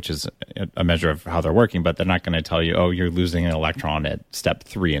mitochondria, which is a measure of how they're working, but they're not going to tell you, you're losing an electron at step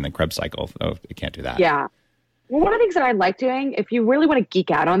 3 in the Krebs cycle. You can't do that. Yeah. Well, one of the things that I like doing, if you really want to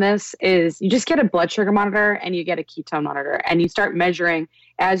geek out on this, is you just get a blood sugar monitor and you get a ketone monitor, and you start measuring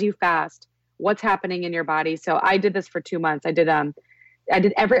as you fast what's happening in your body. So I did this for 2 months. I did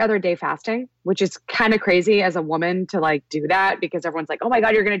every other day fasting, which is kind of crazy as a woman to do that, because everyone's like, oh my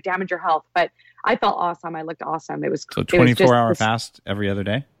God, you're going to damage your health. But I felt awesome. I looked awesome. It was so 24-hour fast every other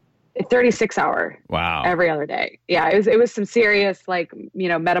day? 36-hour. Wow. Every other day. Yeah, it was some serious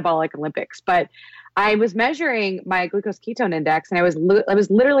metabolic Olympics. But I was measuring my glucose ketone index, and I was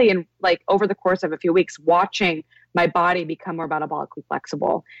literally in over the course of a few weeks watching my body become more metabolically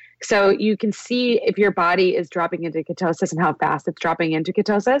flexible. So you can see if your body is dropping into ketosis and how fast it's dropping into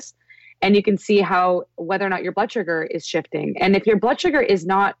ketosis. And you can see whether or not your blood sugar is shifting. And if your blood sugar is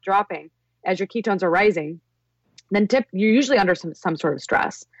not dropping as your ketones are rising, then you're usually under some sort of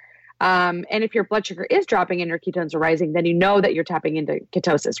stress. And if your blood sugar is dropping and your ketones are rising, then you know that you're tapping into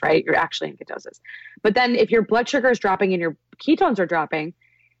ketosis, right? You're actually in ketosis. But then if your blood sugar is dropping and your ketones are dropping,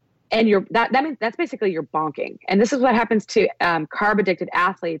 and that means that's basically you're bonking. And this is what happens to carb addicted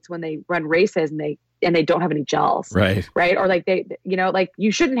athletes when they run races and they don't have any gels, right? Or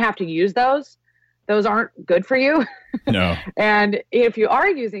you shouldn't have to use those, those aren't good for you. No. And if you are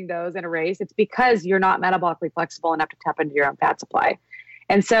using those in a race, it's because you're not metabolically flexible enough to tap into your own fat supply.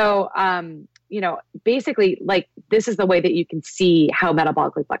 And so, basically, like, this is the way that you can see how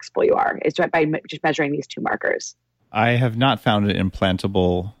metabolically flexible you are, is by just measuring these two markers. I have not found an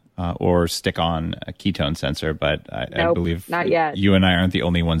implantable or stick-on a ketone sensor, but I believe not yet. You and I aren't the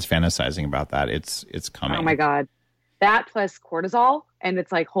only ones fantasizing about that. It's coming. Oh my God. That plus cortisol, and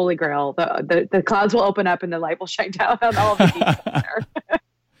it's like holy grail. The clouds will open up and the light will shine down on all of the details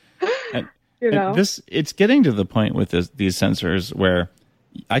there. It's getting to the point with these sensors where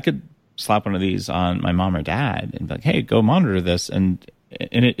I could slap one of these on my mom or dad and be like, hey, go monitor this. And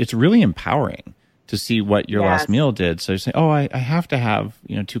it's really empowering to see what your last meal did. So you say, oh, I have to have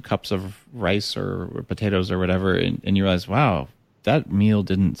 2 cups of rice or potatoes or whatever. And you realize, wow, that meal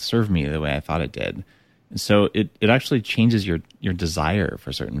didn't serve me the way I thought it did. And so it actually changes your desire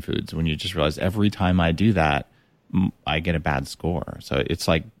for certain foods when you just realize every time I do that, I get a bad score. So it's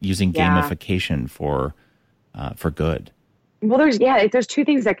like using gamification for good. Well, there's 2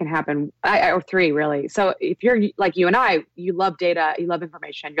 things that can happen, or 3 really. So if you're like you and I, you love data, you love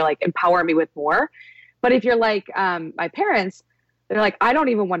information, you're like, empower me with more. But if you're like my parents, they're like, I don't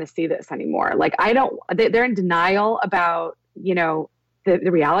even want to see this anymore. Like, they're in denial about,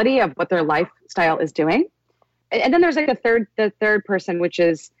 the reality of what their lifestyle is doing. And then there's like the third person, which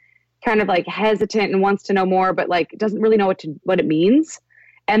is kind of like hesitant and wants to know more, but like doesn't really know what it means.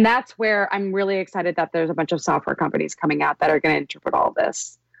 And that's where I'm really excited that there's a bunch of software companies coming out that are going to interpret all of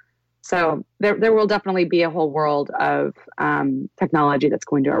this. So there will definitely be a whole world of technology that's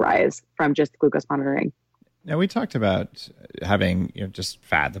going to arise from just glucose monitoring. Now, we talked about having just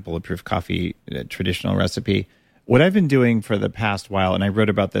fat, the bulletproof coffee traditional recipe. What I've been doing for the past while, and I wrote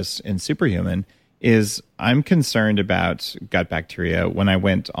about this in Superhuman, is I'm concerned about gut bacteria. When I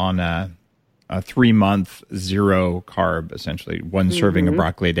went on a 3-month 0 carb, essentially 1 serving of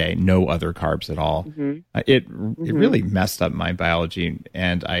broccoli a day, no other carbs at all. It really messed up my biology,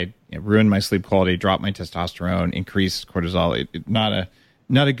 and I ruined my sleep quality, dropped my testosterone, increased cortisol.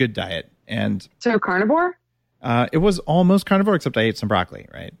 Not a good diet. And so carnivore? It was almost carnivore, except I ate some broccoli,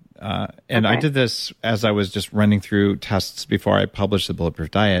 right? And I did this as I was just running through tests before I published the Bulletproof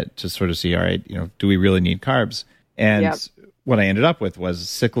Diet to sort of see, all right, do we really need carbs? And what I ended up with was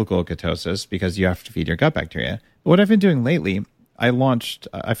cyclical ketosis, because you have to feed your gut bacteria. What I've been doing lately, I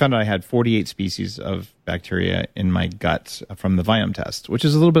found out I had 48 species of bacteria in my gut from the Viome test, which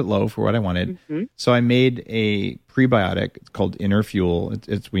is a little bit low for what I wanted. So I made a prebiotic. It's called Inner Fuel.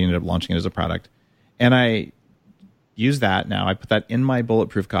 We ended up launching it as a product. And I use that now. I put that in my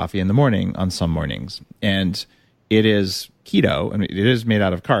bulletproof coffee in the morning on some mornings. And it is keto. I mean, it is made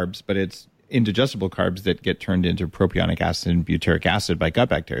out of carbs, but it's indigestible carbs that get turned into propionic acid and butyric acid by gut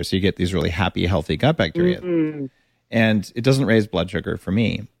bacteria. So you get these really happy, healthy gut bacteria. And it doesn't raise blood sugar for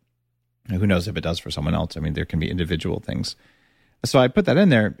me. Who knows if it does for someone else? I mean, there can be individual things. So I put that in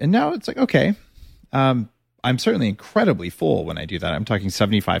there, and now it's like, okay, I'm certainly incredibly full when I do that. I'm talking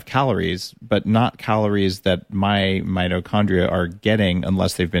 75 calories, but not calories that my mitochondria are getting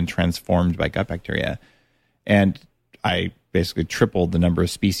unless they've been transformed by gut bacteria. And I basically tripled the number of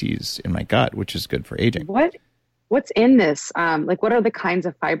species in my gut, which is good for aging. What's in this? What are the kinds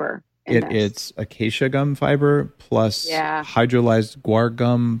of fiber in this? It's acacia gum fiber plus hydrolyzed guar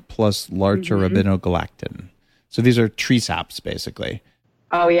gum plus larch arabinogalactin. So these are tree saps, basically.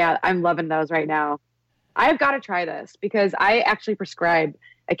 Oh, yeah. I'm loving those right now. I've got to try this because I actually prescribe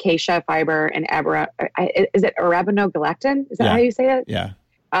acacia fiber and is it arabinogalactin? Is that how you say it? Yeah.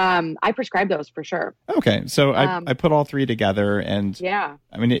 I prescribe those for sure. Okay. So I put all 3 together, and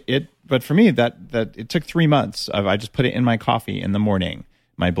I mean, but for me that it took 3 months I just put it in my coffee in the morning,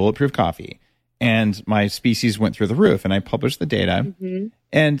 my bulletproof coffee, and my species went through the roof, and I published the data.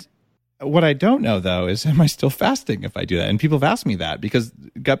 And what I don't know, though, is am I still fasting if I do that? And people have asked me that because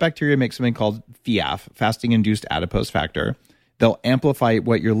gut bacteria make something called FAF, fasting-induced adipose factor. They'll amplify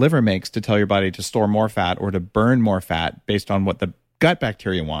what your liver makes to tell your body to store more fat or to burn more fat based on what the gut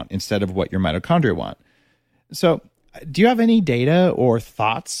bacteria want instead of what your mitochondria want. So do you have any data or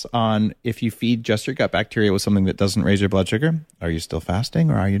thoughts on if you feed just your gut bacteria with something that doesn't raise your blood sugar? Are you still fasting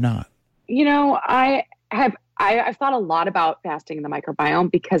or are you not? I've thought a lot about fasting in the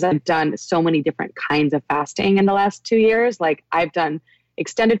microbiome because I've done so many different kinds of fasting in the last 2 years. Like I've done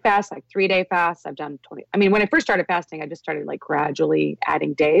extended fasts, like 3-day fasts. I've done 20. I mean, when I first started fasting, I just started like gradually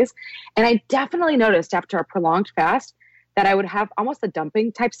adding days. And I definitely noticed after a prolonged fast that I would have almost a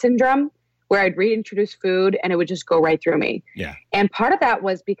dumping type syndrome where I'd reintroduce food and it would just go right through me. Yeah. And part of that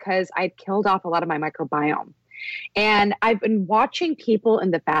was because I'd killed off a lot of my microbiome. And I've been watching people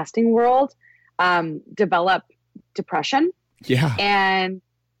in the fasting world develop depression. Yeah. And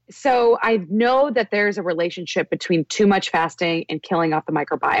so I know that there's a relationship between too much fasting and killing off the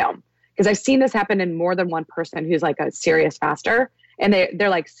microbiome, because I've seen this happen in more than one person who's like a serious faster. And they're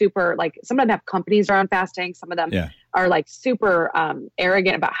like super, like some of them have companies around fasting. Some of them are like super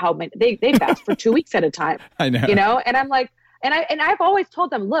arrogant about how many they fast for 2 weeks at a time. I know. You know, and I'm like, and I've always told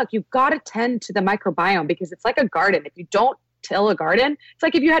them, look, you've got to tend to the microbiome, because it's like a garden. If you don't till a garden, it's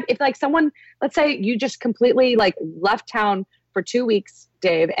like if like someone, let's say you just completely like left town for 2 weeks,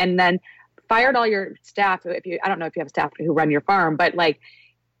 Dave, and then fired all your staff. I don't know if you have staff who run your farm, but like,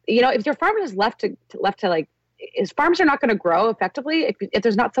 you know, if your farm is left to like, farms are not going to grow effectively if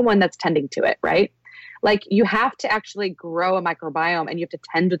there's not someone that's tending to it, right? Like you have to actually grow a microbiome, and you have to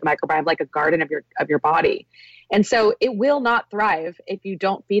tend to the microbiome like a garden of your body. And so it will not thrive if you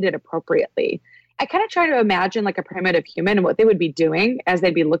don't feed it appropriately. I kind of try to imagine like a primitive human and what they would be doing as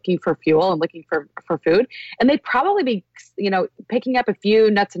they'd be looking for fuel and looking for food. And they'd probably be, you know, picking up a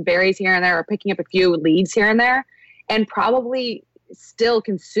few nuts and berries here and there, or picking up a few leaves here and there, and probably still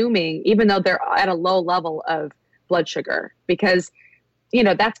consuming, even though they're at a low level of blood sugar, because, you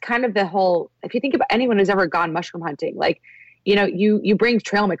know, that's kind of the whole, if you think about anyone who's ever gone mushroom hunting, like, you know, you bring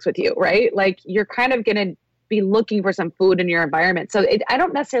trail mix with you, right? Like you're kind of going to be looking for some food in your environment. So I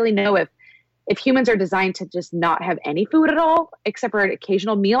don't necessarily know if humans are designed to just not have any food at all, except for an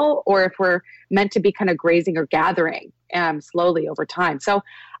occasional meal, or if we're meant to be kind of grazing or gathering slowly over time. So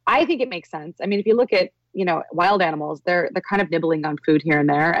I think it makes sense. I mean, if you look at, you know, wild animals, they're kind of nibbling on food here and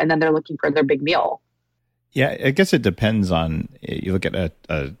there, and then they're looking for their big meal. Yeah, I guess it depends on, you look at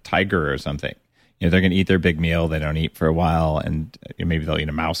a tiger or something, you know, they're going to eat their big meal. They don't eat for a while, and maybe they'll eat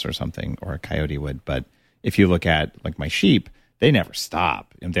a mouse or something, or a coyote would. But if you look at like my sheep, they never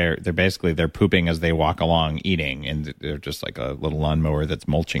stop. And they're basically, they're pooping as they walk along eating, and they're just like a little lawnmower that's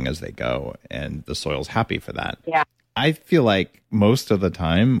mulching as they go, and the soil's happy for that. Yeah. I feel like most of the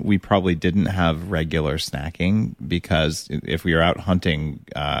time we probably didn't have regular snacking, because if we were out hunting,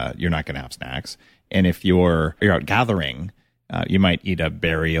 you're not going to have snacks. And if you're out gathering, you might eat a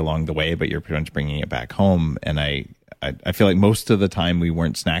berry along the way, but you're pretty much bringing it back home. And I feel like most of the time we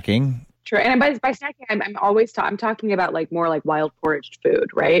weren't snacking. True. And by snacking, I'm talking about like more like wild foraged food,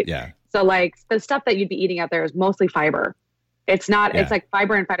 right? Yeah. So like the stuff that you'd be eating out there is mostly fiber. It's not, It's like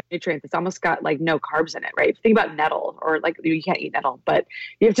fiber and phytonutrients. It's almost got like no carbs in it, right? If you think about nettle, or like you can't eat nettle, but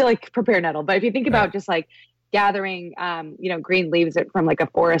you have to like prepare nettle. But if you think about just like gathering, you know, green leaves from like a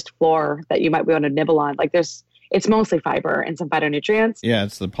forest floor that you might be able to nibble on, like it's mostly fiber and some phytonutrients. Yeah,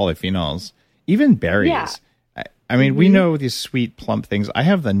 it's the polyphenols. Even berries. Yeah. I mean, we know these sweet, plump things. I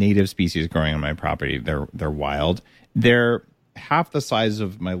have the native species growing on my property. They're wild. They're half the size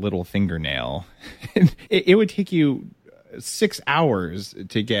of my little fingernail. It would take you 6 hours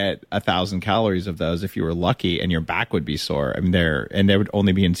to get 1,000 calories of those if you were lucky, and your back would be sore. I mean, they would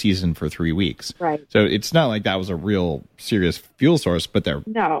only be in season for 3 weeks. Right. So it's not like that was a real serious fuel source, but they're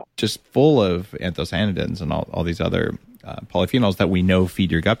just full of anthocyanidins and all these other polyphenols that we know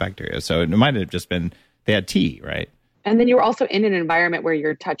feed your gut bacteria. So it might have just been they had tea, right? And then you're also in an environment where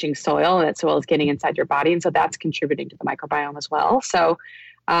you're touching soil, and that soil is getting inside your body. And so that's contributing to the microbiome as well. So,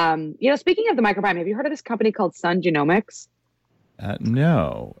 you know, speaking of the microbiome, have you heard of this company called Sun Genomics?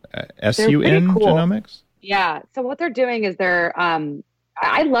 No. SUN cool. Genomics? Yeah. So what they're doing is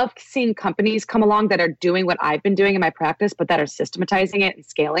I love seeing companies come along that are doing what I've been doing in my practice, but that are systematizing it and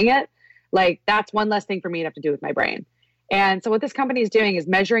scaling it. Like that's one less thing for me to have to do with my brain. And so what this company is doing is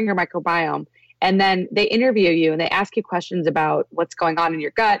measuring your microbiome. And then they interview you and they ask you questions about what's going on in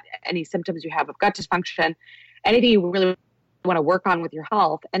your gut, any symptoms you have of gut dysfunction, anything you really want to work on with your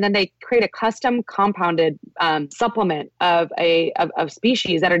health. And then they create a custom compounded supplement of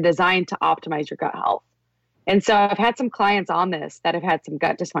species that are designed to optimize your gut health. And so I've had some clients on this that have had some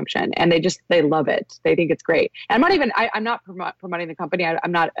gut dysfunction, and they love it. They think it's great. And I'm not promoting the company.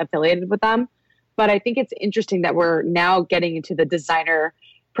 I'm not affiliated with them, but I think it's interesting that we're now getting into the designer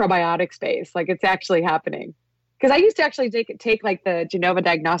probiotic space. Like it's actually happening. Because I used to actually take like the Genova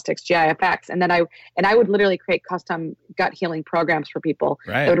Diagnostics GIFX, and then I would literally create custom gut healing programs for people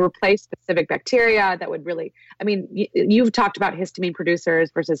that would replace specific bacteria. That would really, I mean, you've talked about histamine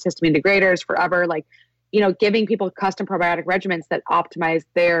producers versus histamine degraders forever. Like, you know, giving people custom probiotic regimens that optimize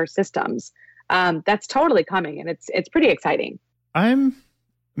their systems. That's totally coming, and it's pretty exciting. I'm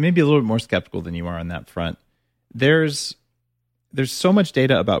maybe a little bit more skeptical than you are on that front. There's so much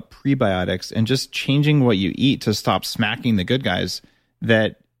data about prebiotics and just changing what you eat to stop smacking the good guys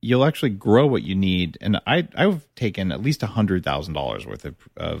that you'll actually grow what you need. And I've taken at least $100,000 worth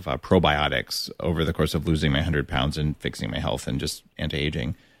of probiotics over the course of losing my 100 pounds and fixing my health and just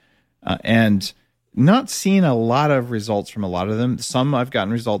anti-aging. And not seeing a lot of results from a lot of them. Some I've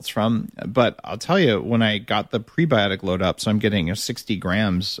gotten results from, but I'll tell you, when I got the prebiotic load up, so I'm getting 60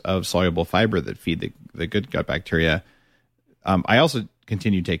 grams of soluble fiber that feed the good gut bacteria. I also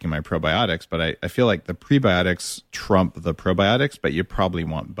continue taking my probiotics, but I feel like the prebiotics trump the probiotics, but you probably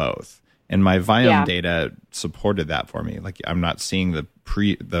want both. And my Viome data supported that for me. Like I'm not seeing the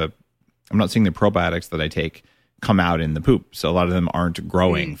probiotics that I take come out in the poop. So a lot of them aren't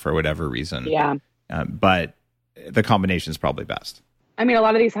growing for whatever reason. Yeah. But the combination is probably best. I mean, a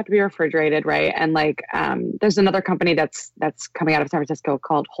lot of these have to be refrigerated, right? And like, there's another company that's coming out of San Francisco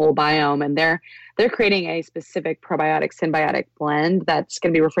called Whole Biome, and they're creating a specific probiotic symbiotic blend that's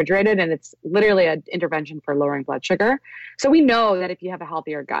going to be refrigerated, and it's literally an intervention for lowering blood sugar. So we know that if you have a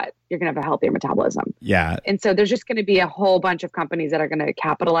healthier gut, you're going to have a healthier metabolism. Yeah. And so there's just going to be a whole bunch of companies that are going to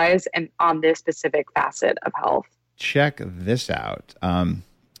capitalize on this specific facet of health. Check this out.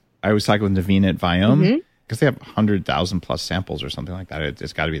 I was talking with Naveen at Viome because they have 100,000 plus samples or something like that.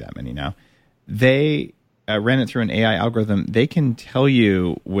 It's got to be that many now. They ran it through an AI algorithm. They can tell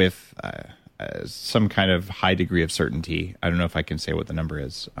you with some kind of high degree of certainty. I don't know if I can say what the number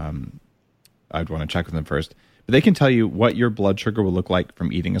is. I'd want to check with them first. But they can tell you what your blood sugar will look like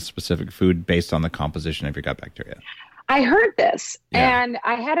from eating a specific food based on the composition of your gut bacteria. I heard this, and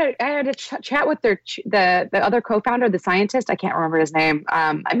I had a chat with the other co-founder, the scientist. I can't remember his name.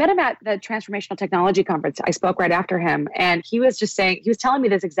 I met him at the Transformational Technology Conference. I spoke right after him, and he was telling me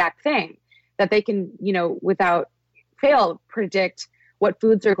this exact thing, that they can, without fail, predict what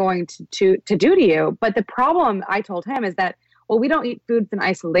foods are going to do to you. But the problem, I told him, is that, well, we don't eat foods in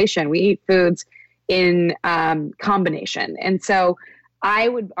isolation. We eat foods in combination. And so I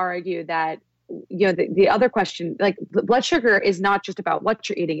would argue that, the other question, like the blood sugar is not just about what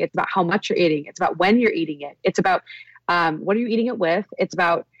you're eating. It's about how much you're eating. It's about when you're eating it. It's about what are you eating it with? It's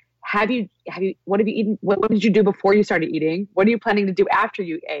about what have you eaten? What did you do before you started eating? What are you planning to do after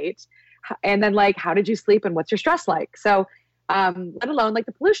you ate? And then like, how did you sleep and what's your stress like? So let alone like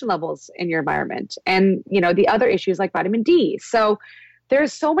the pollution levels in your environment and, the other issues like vitamin D. So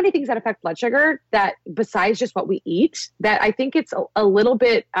there's so many things that affect blood sugar that besides just what we eat, that I think it's a little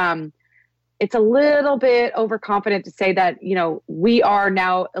bit overconfident to say that, we are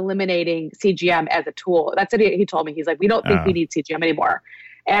now eliminating CGM as a tool. That's what he told me. He's like, we don't think we need CGM anymore.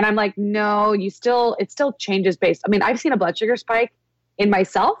 And I'm like, no, it still changes based. I mean, I've seen a blood sugar spike in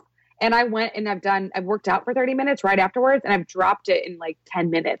myself, and I went and I've worked out for 30 minutes right afterwards, and I've dropped it in like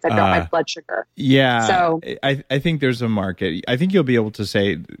 10 minutes. I've dropped my blood sugar. Yeah. So I think there's a market. I think you'll be able to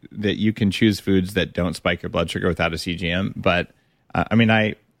say that you can choose foods that don't spike your blood sugar without a CGM. But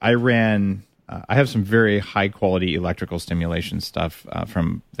I have some very high quality electrical stimulation stuff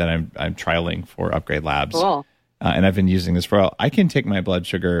from that I'm trialing for Upgrade Labs. Cool. And I've been using this for a while. I can take my blood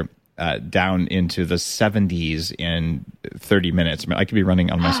sugar down into the 70s in 30 minutes. I mean, I could be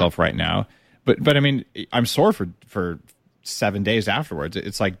running on myself right now, but I mean, I'm sore for 7 days afterwards.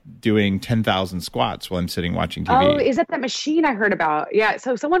 It's like doing 10,000 squats while I'm sitting watching TV. Oh, is that machine I heard about? Yeah.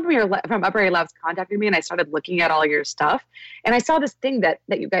 So someone from Upgrade Labs contacted me, and I started looking at all your stuff, and I saw this thing that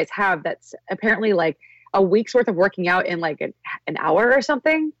you guys have that's apparently like a week's worth of working out in like an hour or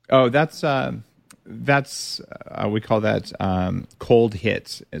something. Oh, that's we call that cold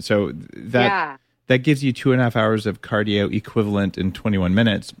hits. So that gives you 2.5 hours of cardio equivalent in 21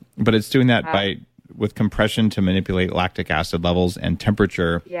 minutes, but it's doing that with compression to manipulate lactic acid levels and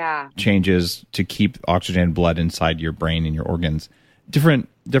temperature changes to keep oxygenated blood inside your brain and your organs. Different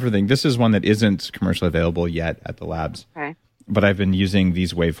thing. This is one that isn't commercially available yet at the labs. Okay. But I've been using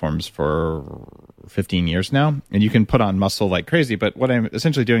these waveforms for 15 years now, and you can put on muscle like crazy. But what I'm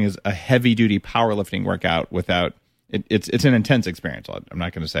essentially doing is a heavy duty powerlifting workout without it's an intense experience. I'm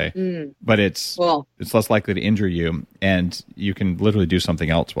not going to say, but it's less likely to injure you, and you can literally do something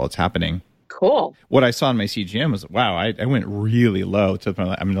else while it's happening. Cool. What I saw in my CGM was, wow, I went really low to the point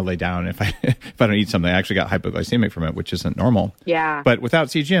I'm going to lay down if I don't eat something. I actually got hypoglycemic from it, which isn't normal. Yeah. But without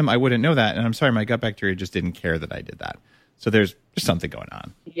CGM, I wouldn't know that. And I'm sorry, my gut bacteria just didn't care that I did that. So there's something going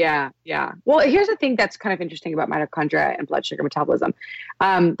on. Yeah. Well, here's the thing that's kind of interesting about mitochondria and blood sugar metabolism.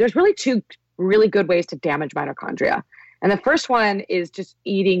 There's really two really good ways to damage mitochondria. And the first one is just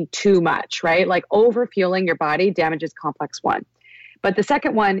eating too much, right? Like overfueling your body damages complex 1. But the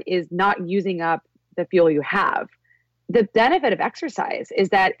second one is not using up the fuel you have. The benefit of exercise is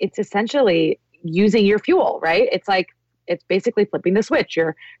that it's essentially using your fuel, right? It's basically flipping the switch.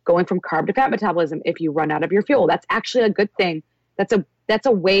 You're going from carb to fat metabolism if you run out of your fuel. That's actually a good thing. That's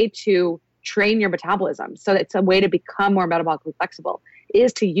a way to train your metabolism. So it's a way to become more metabolically flexible,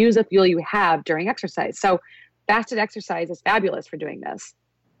 is to use the fuel you have during exercise. So fasted exercise is fabulous for doing this.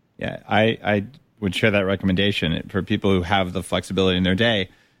 Yeah, I would share that recommendation for people who have the flexibility in their day.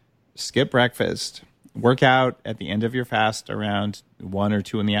 Skip breakfast, work out at the end of your fast around 1 or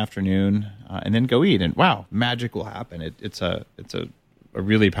 2 in the afternoon, and then go eat. And wow, magic will happen. It's a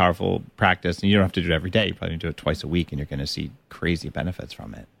really powerful practice, and you don't have to do it every day. You probably do it twice a week, and you're going to see crazy benefits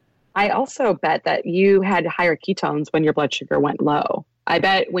from it. I also bet that you had higher ketones when your blood sugar went low. I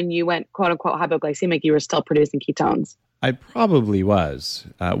bet when you went quote unquote hypoglycemic, you were still producing ketones. I probably was.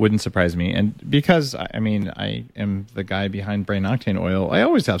 Wouldn't surprise me. And because, I am the guy behind brain octane oil, I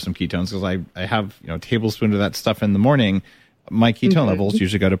always have some ketones because I have, a tablespoon of that stuff in the morning. My ketone levels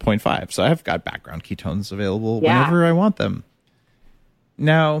usually go to 0.5. So I've got background ketones available whenever I want them.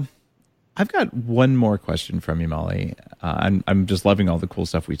 Now, I've got one more question from you, Molly. I'm just loving all the cool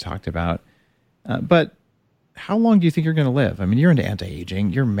stuff we talked about. But how long do you think you're going to live? I mean, you're into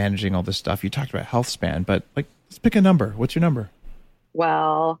anti-aging. You're managing all this stuff. You talked about health span, but let's pick a number. What's your number?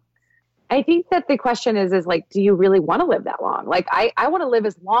 Well, I think that the question is do you really want to live that long? I want to live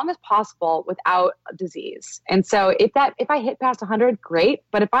as long as possible without disease. And so if I hit past 100, great.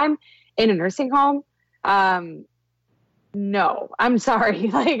 But if I'm in a nursing home, no, I'm sorry.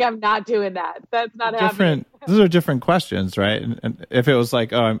 I'm not doing that. That's not happening. Those are different questions, right? And if it was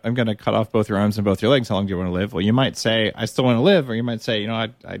I'm going to cut off both your arms and both your legs, how long do you want to live? Well, you might say, I still want to live, or you might say,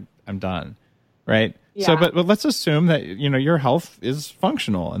 I'm done, right? Yeah. So, but let's assume that, your health is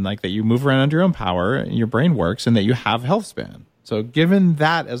functional and that you move around under your own power and your brain works and that you have health span. So given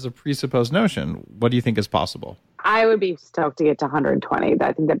that as a presupposed notion, what do you think is possible? I would be stoked to get to 120.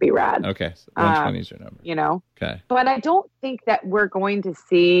 I think that'd be rad. Okay. So 120 is your number. Okay. But I don't think that we're going to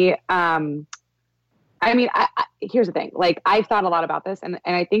see, here's the thing. I've thought a lot about this and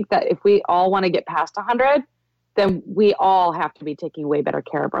I think that if we all want to get past 100, then we all have to be taking way better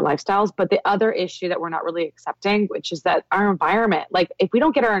care of our lifestyles. But the other issue that we're not really accepting, which is that our environment, if we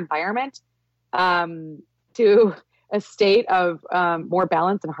don't get our environment to a state of more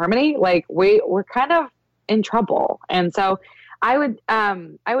balance and harmony, we're kind of in trouble. And so I would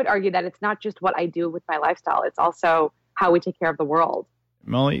argue that it's not just what I do with my lifestyle. It's also how we take care of the world.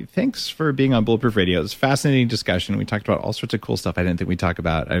 Molly, thanks for being on Bulletproof Radio. It's a fascinating discussion. We talked about all sorts of cool stuff I didn't think we'd talk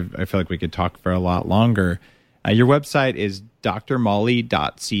about. I feel like we could talk for a lot longer. Your website is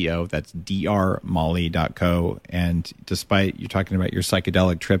drmolly.co. That's drmolly.co. And despite you talking about your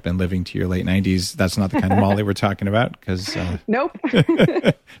psychedelic trip and living to your late 90s, that's not the kind of Molly we're talking about. Nope.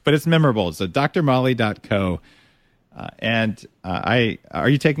 But it's memorable. So drmolly.co. Are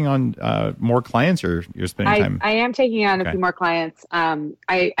you taking on more clients, or you're spending time? I am taking on a few more clients.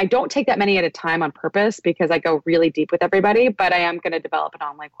 I don't take that many at a time on purpose because I go really deep with everybody, but I am going to develop an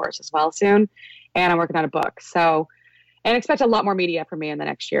online course as well soon. And I'm working on a book. So, and expect a lot more media from me in the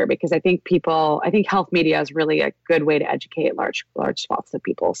next year because I think health media is really a good way to educate large swaths of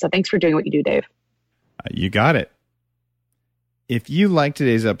people. So thanks for doing what you do, Dave. You got it. If you like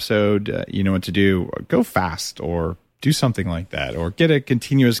today's episode, you know what to do. Go fast or do something like that, or get a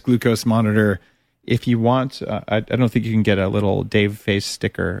continuous glucose monitor. If you want, I don't think you can get a little Dave face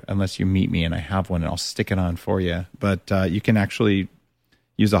sticker unless you meet me and I have one and I'll stick it on for you. But you can actually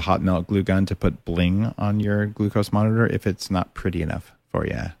use a hot melt glue gun to put bling on your glucose monitor if it's not pretty enough for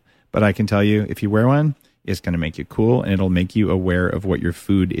you. But I can tell you, if you wear one, it's going to make you cool and it'll make you aware of what your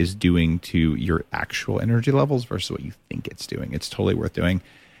food is doing to your actual energy levels versus what you think it's doing. It's totally worth doing.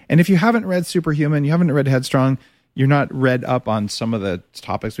 And if you haven't read Superhuman, you haven't read Headstrong, you're not read up on some of the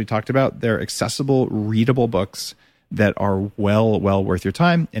topics we talked about, they're accessible, readable books that are well worth your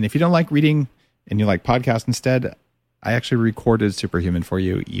time. And if you don't like reading and you like podcasts instead, I actually recorded Superhuman for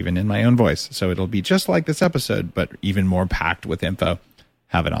you, even in my own voice. So it'll be just like this episode, but even more packed with info.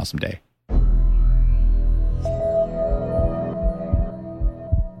 Have an awesome day.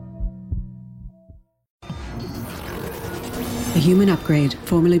 The Human Upgrade,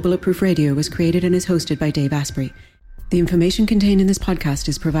 formerly Bulletproof Radio, was created and is hosted by Dave Asprey. The information contained in this podcast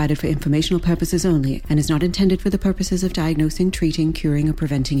is provided for informational purposes only and is not intended for the purposes of diagnosing, treating, curing, or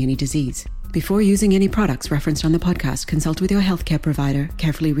preventing any disease. Before using any products referenced on the podcast, consult with your healthcare provider,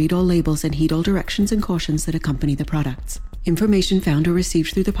 carefully read all labels, and heed all directions and cautions that accompany the products. Information found or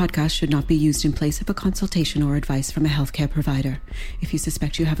received through the podcast should not be used in place of a consultation or advice from a healthcare provider. If you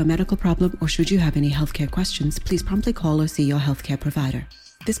suspect you have a medical problem or should you have any healthcare questions, please promptly call or see your healthcare provider.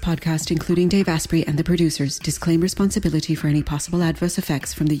 This podcast, including Dave Asprey and the producers, disclaim responsibility for any possible adverse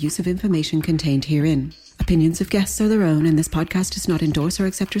effects from the use of information contained herein. Opinions of guests are their own, and this podcast does not endorse or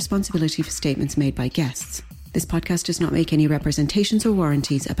accept responsibility for statements made by guests. This podcast does not make any representations or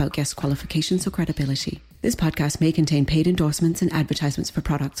warranties about guest qualifications or credibility. This podcast may contain paid endorsements and advertisements for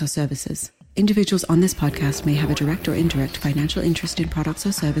products or services. Individuals on this podcast may have a direct or indirect financial interest in products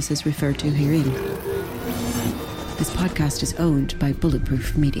or services referred to herein. This podcast is owned by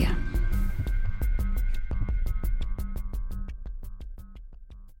Bulletproof Media.